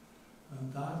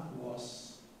 And that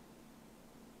was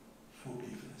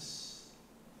forgiveness.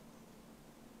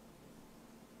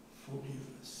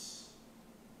 Forgiveness.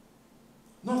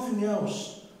 Nothing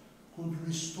else could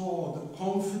restore the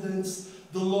confidence,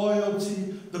 the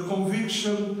loyalty, the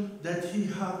conviction that he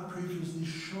had previously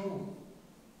shown.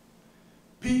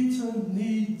 Peter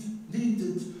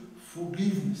needed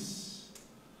forgiveness.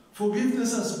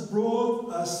 Forgiveness as broad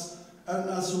and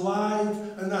as wide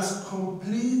and as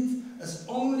complete as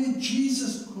only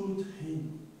Jesus could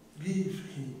give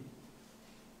him.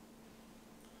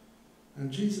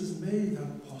 And Jesus made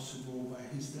that possible by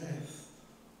his death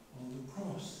on the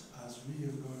cross, as we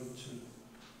are going to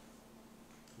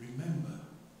remember.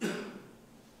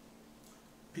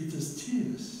 Peter's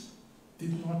tears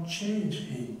did not change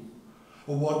him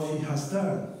or what he has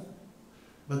done,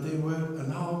 but they were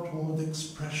an outward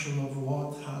expression of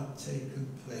what had taken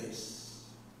place.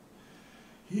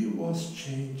 He was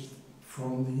changed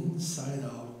from the inside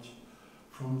out,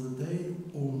 from the day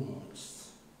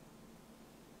onwards.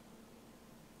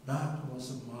 That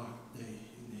was a marked day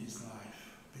in his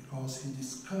life, because he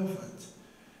discovered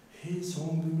his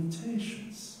own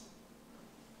limitations.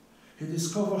 He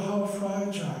discovered how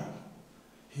fragile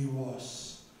he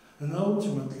was, and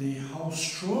ultimately how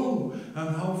strong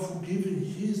and how forgiving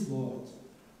his Lord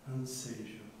and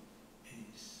Savior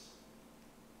is.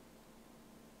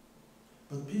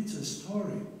 But Peter's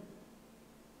story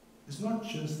is not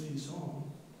just his own.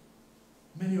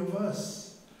 Many of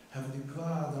us have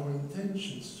declared our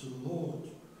intentions to the Lord.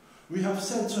 We have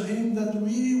said to him that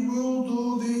we will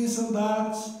do this and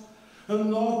that,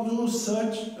 and not do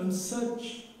such and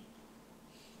such.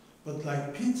 But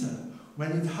like Peter,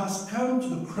 when it has come to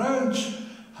the crunch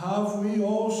have we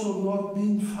also not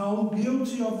been found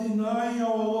guilty of denying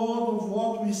our Lord of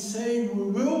what we say we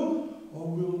will or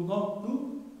will not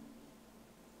do?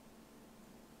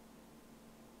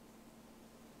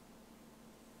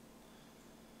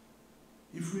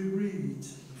 If we read the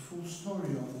full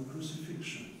story of the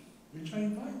crucifixion, which I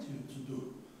invite you to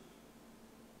do,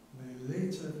 maybe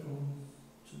later on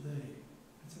today,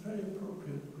 it's a very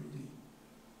appropriate reading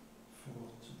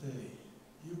for today,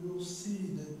 you will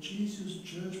see that Jesus'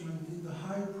 judgment in the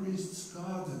high priest's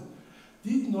garden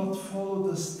did not follow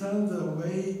the standard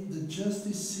way the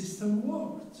justice system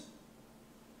worked.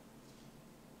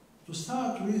 To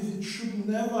start with, it should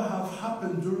never have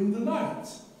happened during the night.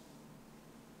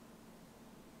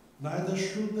 Neither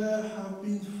should there have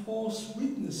been false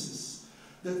witnesses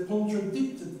that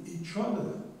contradicted each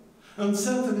other. And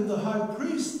certainly the high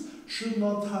priest should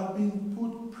not have been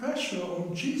put pressure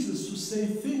on Jesus to say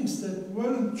things that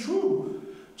weren't true,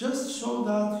 just so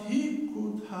that he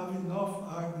could have enough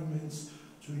arguments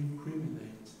to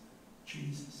incriminate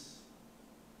Jesus.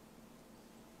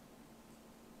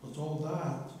 But all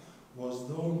that was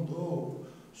done, though,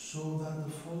 so that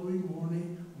the following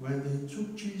morning, when they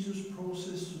took Jesus'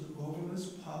 process to the governor's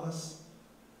palace,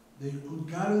 they could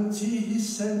guarantee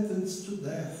his sentence to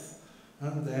death,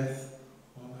 and death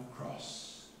on a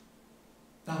cross.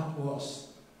 That was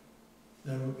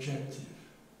their objective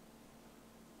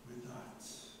with that.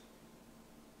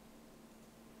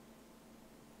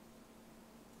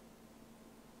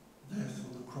 Death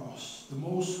on the cross, the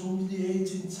most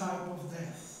humiliating type of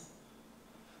death,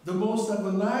 the most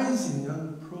agonizing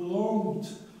and prolonged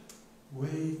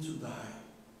way to die,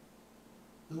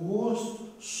 the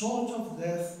worst sort of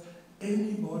death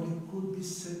anybody could be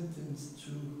sentenced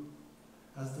to,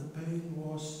 as the pain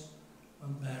was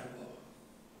unbearable.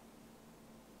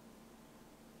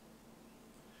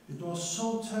 It was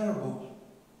so terrible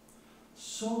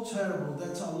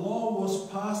that a law was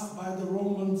passed by the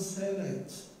Roman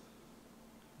Senate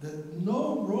that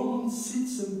no Roman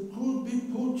citizen could be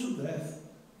put to death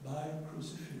by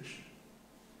crucifixion.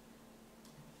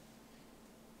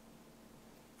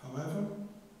 However,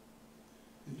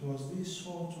 it was this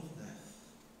sort of death,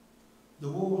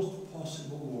 the worst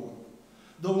possible one,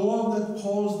 the one that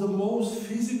caused the most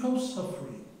physical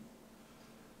suffering.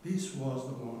 This was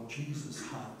the one Jesus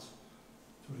had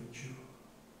to endure.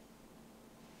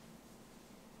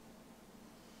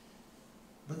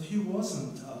 But he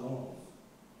wasn't alone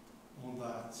on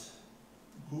that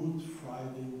Good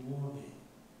Friday morning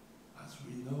as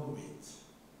we know it,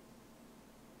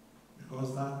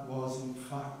 because that was in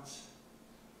fact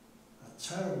a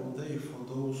terrible day for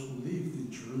those who lived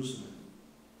in Jerusalem.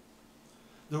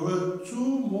 There were 2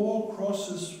 more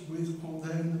crosses with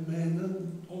condemned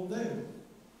men on them.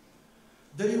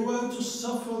 They were to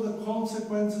suffer the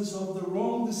consequences of the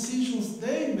wrong decisions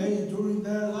they made during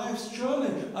their life's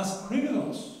journey as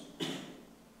criminals.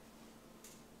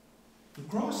 The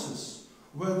crosses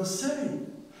were the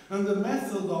same, and the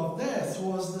method of death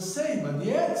was the same, and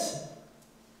yet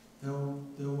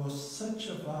there was such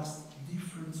a vast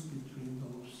difference between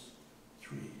those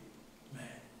 3 men.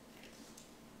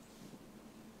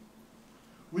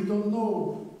 We don't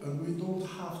know, and we don't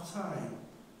have time,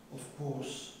 of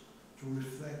course, to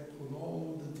reflect on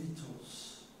all the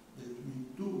details that we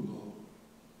do know.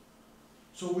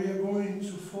 So we are going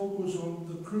to focus on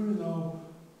the criminal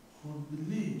who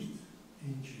believed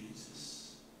in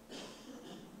Jesus.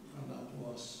 And that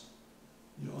was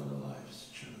the other life's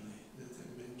journey that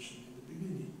I mentioned in the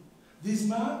beginning. This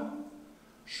man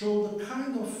showed the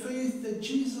kind of faith that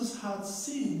Jesus had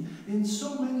seen in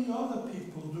so many other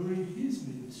people during his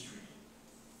ministry.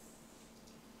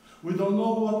 We don't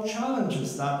know what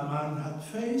challenges that man had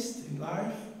faced in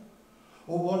life,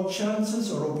 or what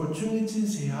chances or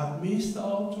opportunities he had missed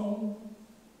out on.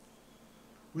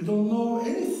 We don't know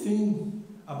anything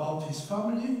about his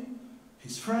family,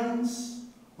 his friends,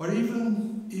 or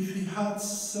even if he had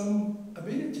some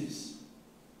abilities.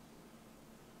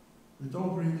 We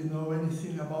don't really know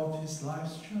anything about his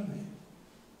life's journey.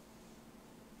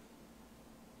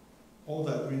 All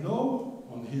that we know,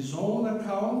 on his own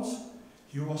account,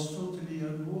 he was totally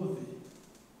unworthy.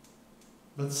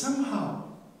 But somehow,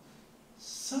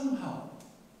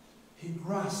 he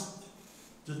grasped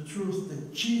the truth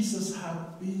that Jesus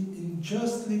had been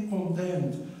unjustly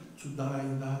condemned to die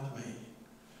in that way.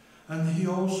 And he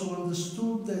also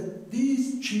understood that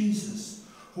this Jesus,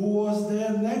 who was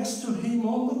there next to him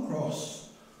on the cross,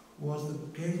 was the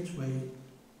gateway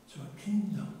to a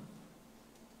kingdom.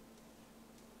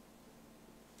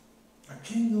 A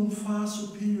kingdom far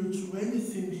superior to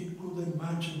anything he could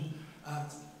imagine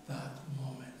at that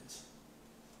moment.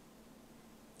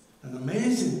 And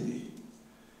amazingly,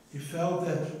 felt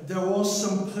that there was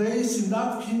some place in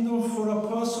that kingdom for a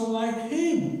person like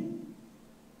him.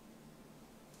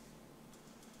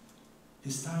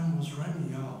 His time was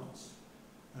running out,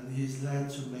 and he is led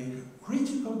to make a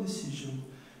critical decision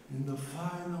in the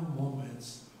final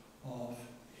moments of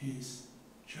his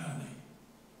journey.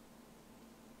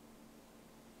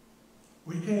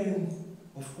 We can,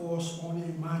 of course, only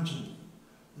imagine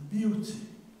the beauty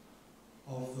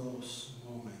of those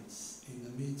moments in the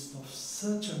midst of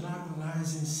such an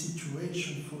agonizing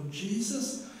situation for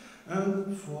Jesus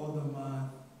and for the man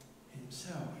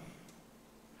himself.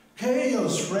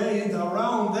 Chaos reigned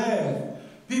around them.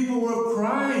 People were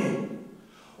crying,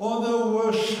 others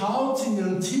were shouting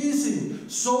and teasing.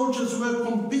 Soldiers were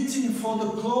competing for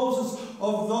the clothes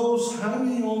of those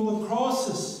hanging on the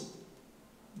crosses.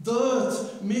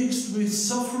 Dirt mixed with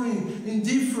suffering,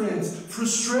 indifference,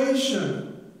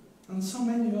 frustration, and so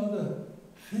many other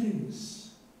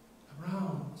feelings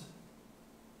around.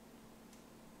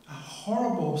 A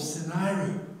horrible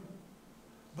scenario.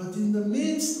 But in the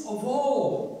midst of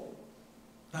all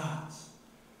that,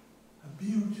 a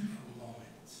beautiful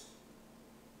moment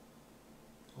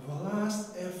of a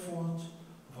last effort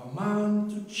of a man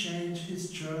to change his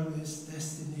journey's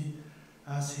destiny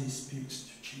as he speaks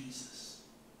to Jesus,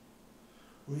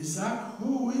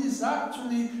 who is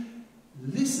actually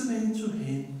listening to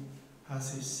him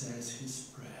as he says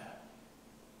his prayer.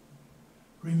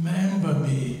 Remember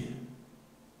me.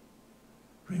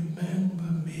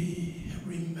 Remember me.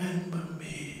 Remember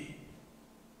me.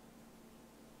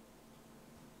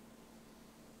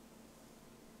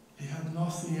 He had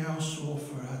nothing else to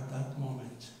offer at that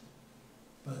moment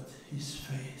but his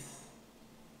faith.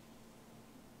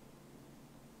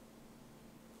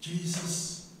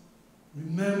 Jesus,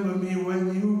 remember me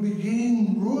when you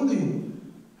begin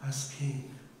ruling as king.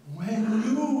 When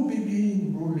you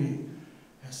begin ruling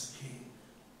as king.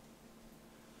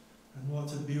 And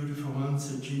what a beautiful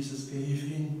answer Jesus gave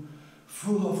him,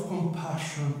 full of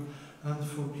compassion and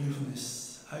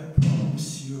forgiveness. I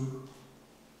promise you,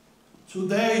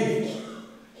 today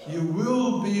you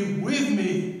will be with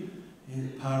me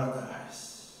in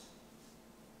paradise.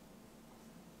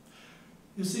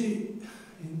 You see,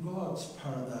 in God's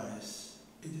paradise,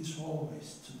 it is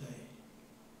always today.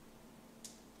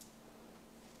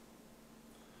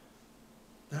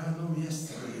 There are no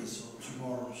yesterdays or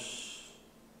tomorrows.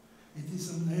 It is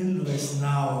an endless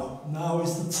now. Now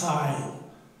is the time.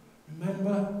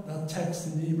 Remember that text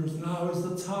in Hebrews, now is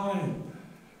the time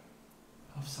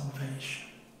of salvation.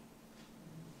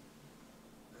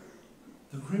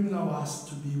 The criminal asked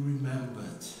to be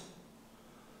remembered,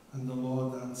 and the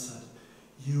Lord answered,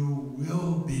 you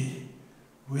will be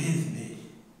with me.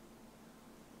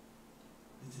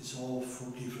 It is all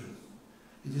forgiven.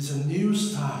 It is a new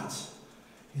start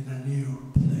in a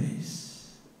new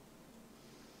place.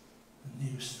 A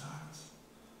new start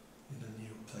in a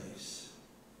new place.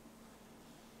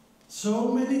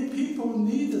 So many people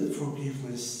needed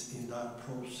forgiveness in that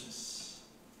process.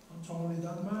 Not only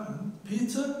that man.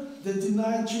 Peter, they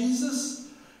denied Jesus,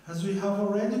 as we have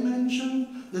already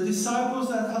mentioned. The disciples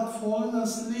that had fallen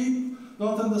asleep,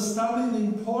 not understanding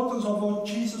the importance of what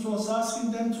Jesus was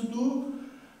asking them to do,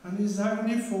 and his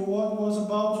agony for what was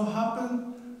about to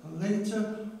happen, and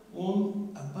later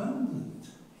on abandoned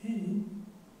him.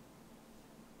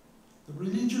 The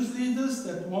religious leaders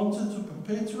that wanted to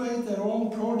perpetuate their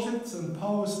own projects and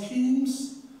power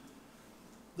schemes,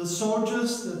 the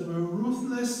soldiers that were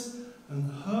ruthless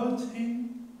and hurt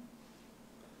him,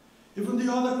 even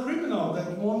the other criminal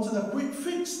that wanted a quick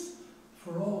fix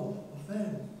for all of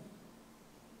them.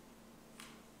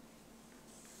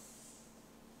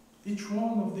 Each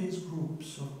one of these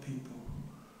groups of people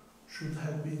should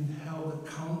have been held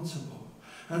accountable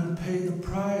and pay the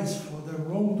price for their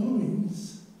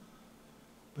wrongdoings.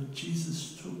 But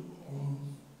Jesus took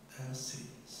on their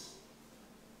sins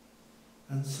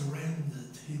and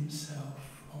surrendered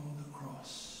himself on the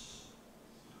cross,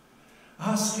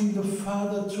 asking the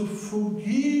Father to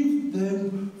forgive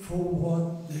them for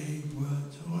what they were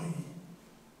doing.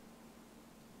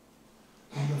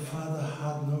 And the Father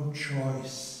had no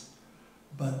choice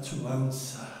but to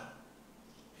answer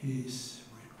his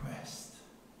request.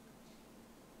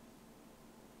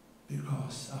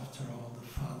 Because after all, the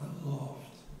Father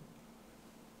loved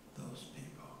those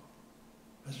people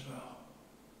as well.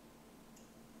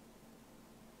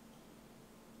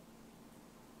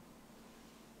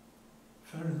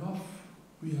 Fair enough,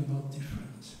 we are not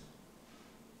different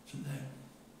to them.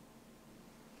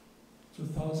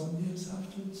 2,000 years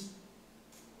afterwards,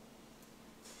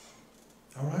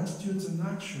 our attitudes and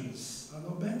actions are no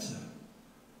better.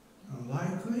 And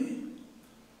likely,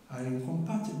 are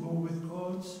incompatible with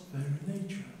God's very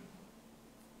nature.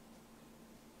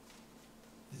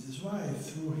 This is why,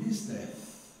 through his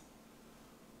death,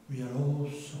 we are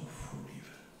also forgiven.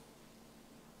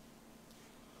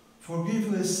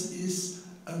 Forgiveness is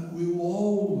and will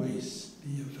always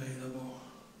be available.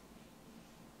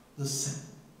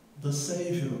 The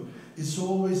Saviour is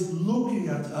always looking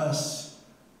at us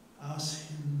as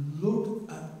he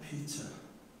looked at Peter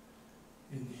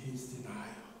in his denial.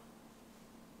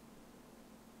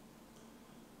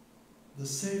 The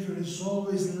Saviour is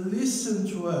always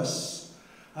listening to us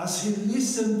as he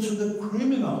listened to the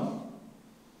criminal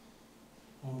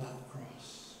on that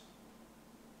cross.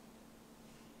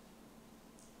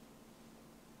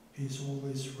 He is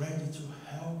always ready to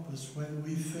help us when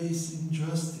we face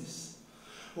injustice,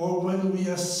 or when we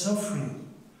are suffering,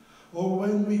 or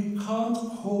when we can't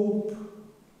cope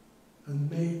and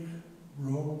make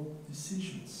wrong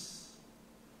decisions.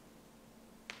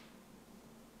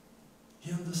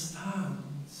 He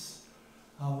understands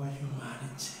our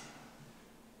humanity.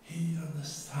 He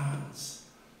understands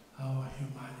our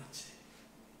humanity.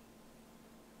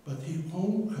 But he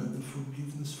conquered the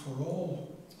forgiveness for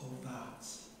all of that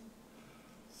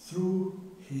through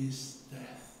his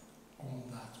death on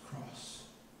that cross.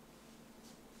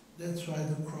 That's why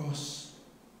the cross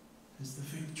is the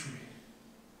victory.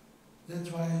 That's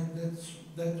why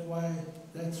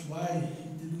he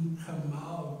didn't come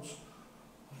out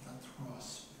of that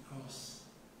cross, because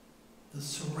the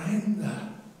surrender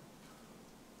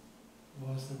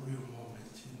was the real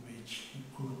moment in which he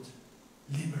could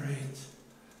liberate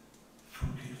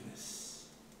forgiveness.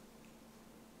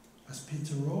 As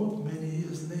Peter wrote many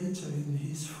years later in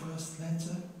his first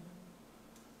letter,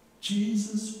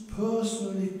 Jesus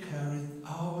personally carried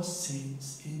our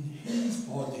sins in his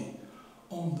body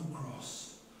on the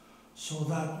cross, so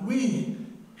that we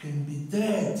can be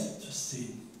dead to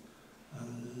sin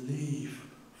and live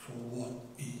for what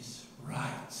is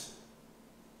right.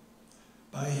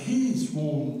 By his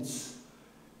wounds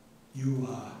you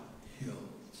are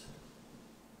healed.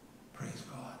 Praise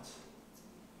God.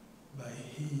 By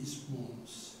his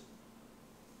wounds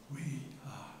we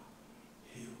are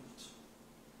healed.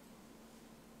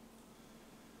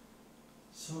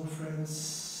 So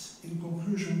friends, in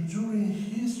conclusion, during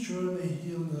his journey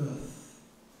here on earth,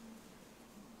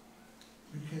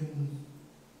 we can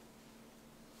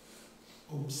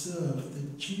observe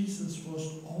that Jesus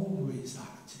was always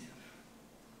active.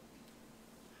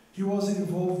 He was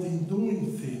involved in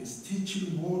doing things,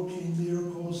 teaching, working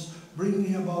miracles,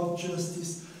 bringing about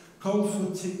justice,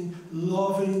 comforting,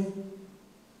 loving.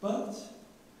 But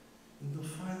in the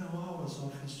final hours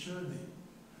of his journey,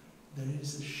 there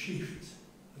is a shift,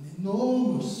 an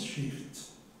enormous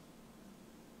shift.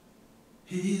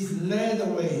 He is led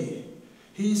away,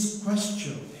 he is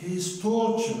questioned, he is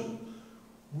tortured,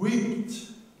 whipped,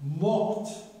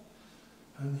 mocked,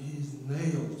 and he is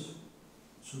nailed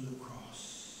to the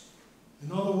cross.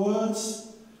 In other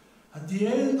words, at the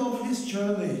end of his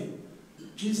journey,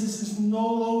 Jesus is no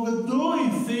longer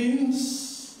doing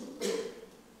things,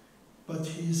 but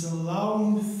he is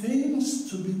allowing things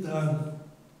to be done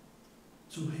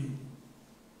to him.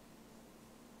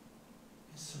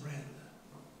 His surrender.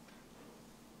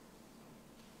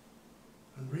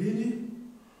 And really,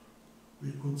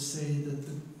 we could say that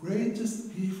the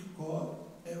greatest gift God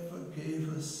ever gave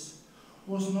us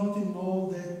was not in all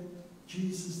that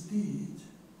Jesus did,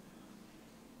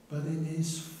 but in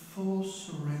his full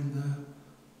surrender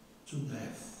to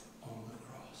death on the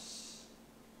cross.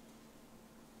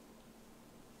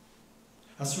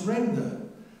 A surrender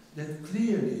that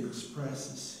clearly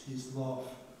expresses his love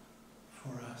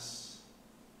for us.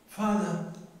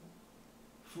 Father,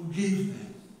 forgive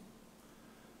them.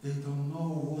 They don't know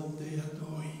what they are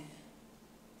doing.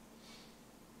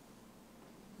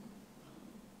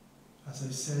 As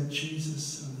I said,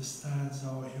 Jesus understands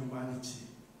our humanity.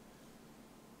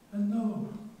 And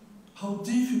know how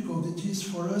difficult it is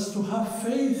for us to have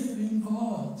faith in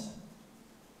God.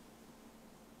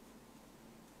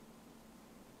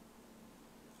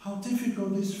 How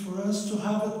difficult it is for us to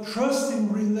have a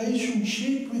trusting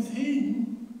relationship with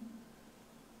him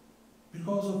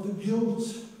because of the guilt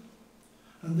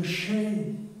and the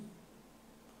shame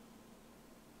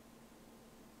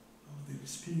of the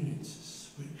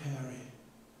experiences we carry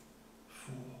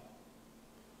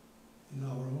in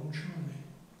our own journey,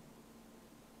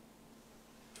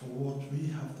 for what we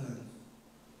have done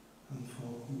and for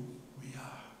who we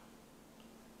are.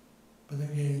 But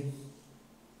again,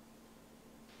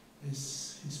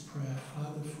 is his prayer,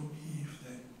 Father, forgive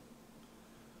them,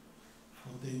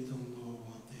 for they don't know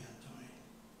what they are doing.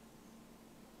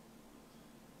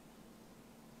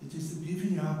 It is the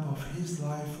giving up of his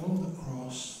life on the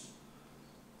cross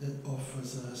that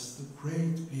offers us the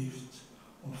great gift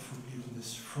of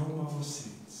forgiveness from our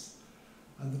sins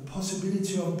and the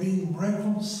possibility of being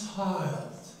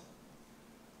reconciled,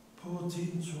 put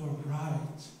into a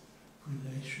right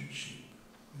relationship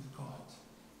with God.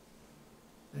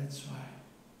 That's why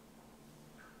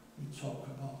we talk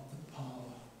about the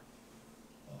power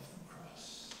of the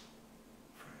cross,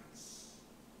 friends.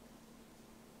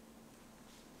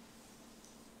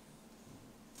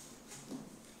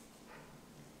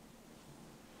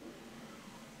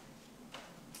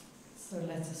 So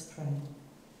let us pray.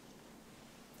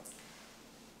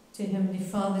 Dear Heavenly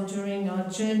Father, during our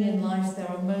journey in life there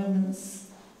are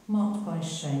moments marked by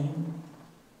shame,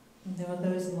 and there are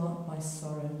those marked by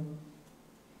sorrow.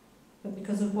 But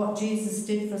because of what Jesus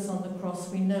did for us on the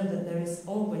cross, we know that there is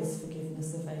always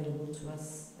forgiveness available to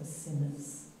us as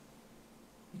sinners.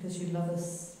 Because you love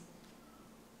us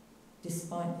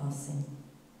despite our sin.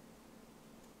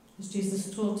 As Jesus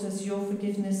taught us, your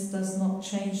forgiveness does not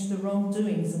change the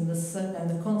wrongdoings and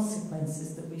the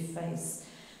consequences that we face,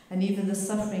 and even the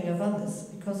suffering of others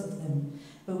because of them.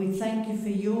 But we thank you for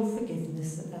your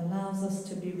forgiveness that allows us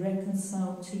to be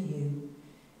reconciled to you,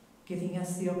 giving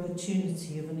us the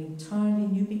opportunity of an entirely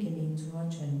new beginning to our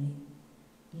journey,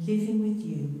 living with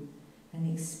you and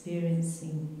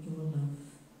experiencing your love.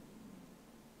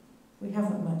 We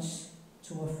haven't much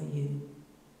to offer you,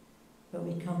 but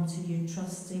we come to you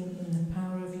trusting in the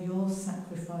power of your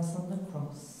sacrifice on the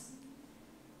cross,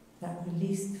 that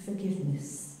released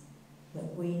forgiveness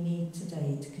that we need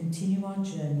today to continue our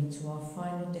journey to our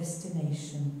final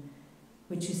destination,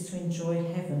 which is to enjoy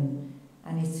heaven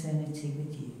and eternity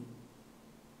with you.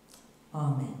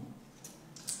 Amen.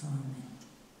 Amen.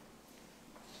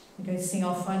 We're going to sing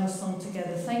our final song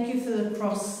together. Thank you for the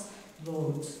cross,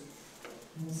 Lord.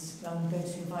 And I'm going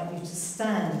to invite you to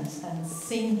stand and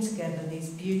sing together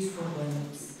these beautiful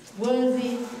words.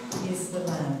 Worthy is the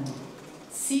Lamb,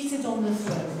 seated on the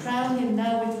throne. Crown him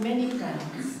now with many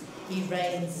crowns. He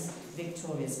reigns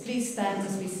victorious. Please stand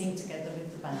as we sing together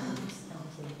with the band.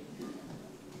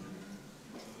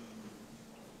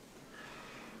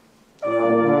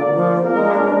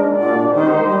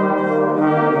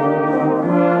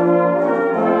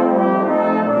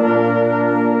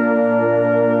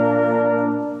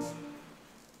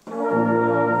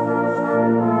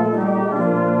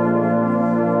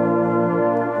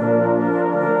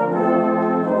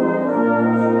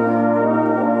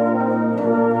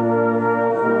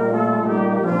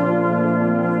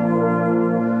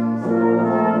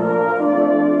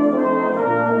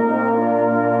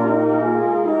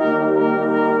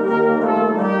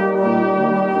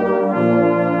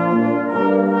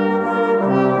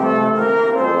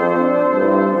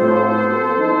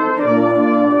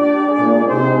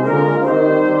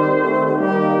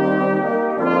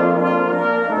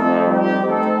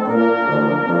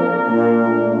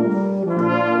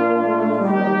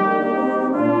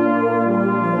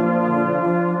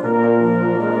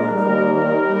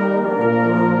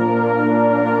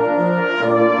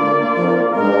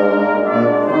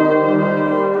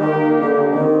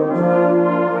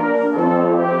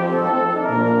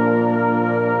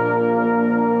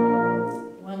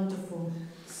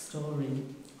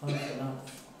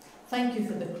 Thank you.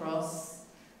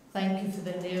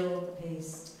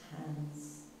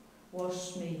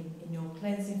 Wash me in your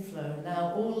cleansing flow.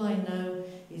 Now all I know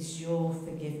is your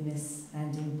forgiveness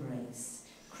and embrace.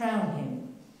 Crown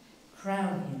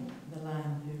him, the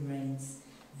Lamb who reigns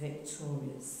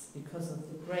victorious, because of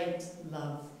the great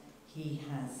love he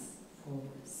has for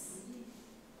us.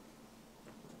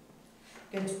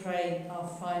 I'm going to pray our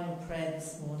final prayer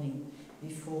this morning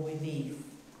before we leave.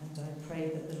 And I pray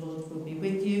that the Lord will be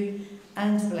with you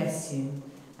and bless you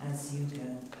as you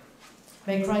go.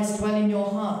 May Christ dwell in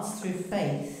your hearts through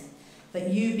faith,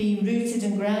 that you, being rooted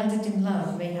and grounded in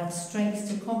love, may have strength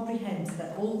to comprehend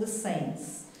that all the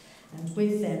saints, and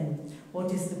with them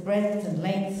what is the breadth and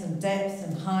length and depth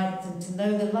and height, and to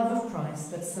know the love of Christ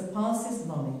that surpasses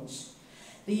knowledge,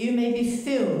 that you may be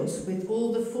filled with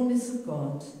all the fullness of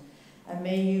God, and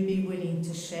may you be willing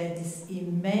to share this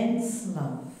immense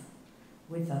love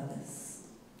with others.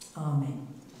 Amen.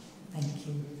 Thank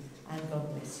you, and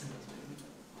God bless you.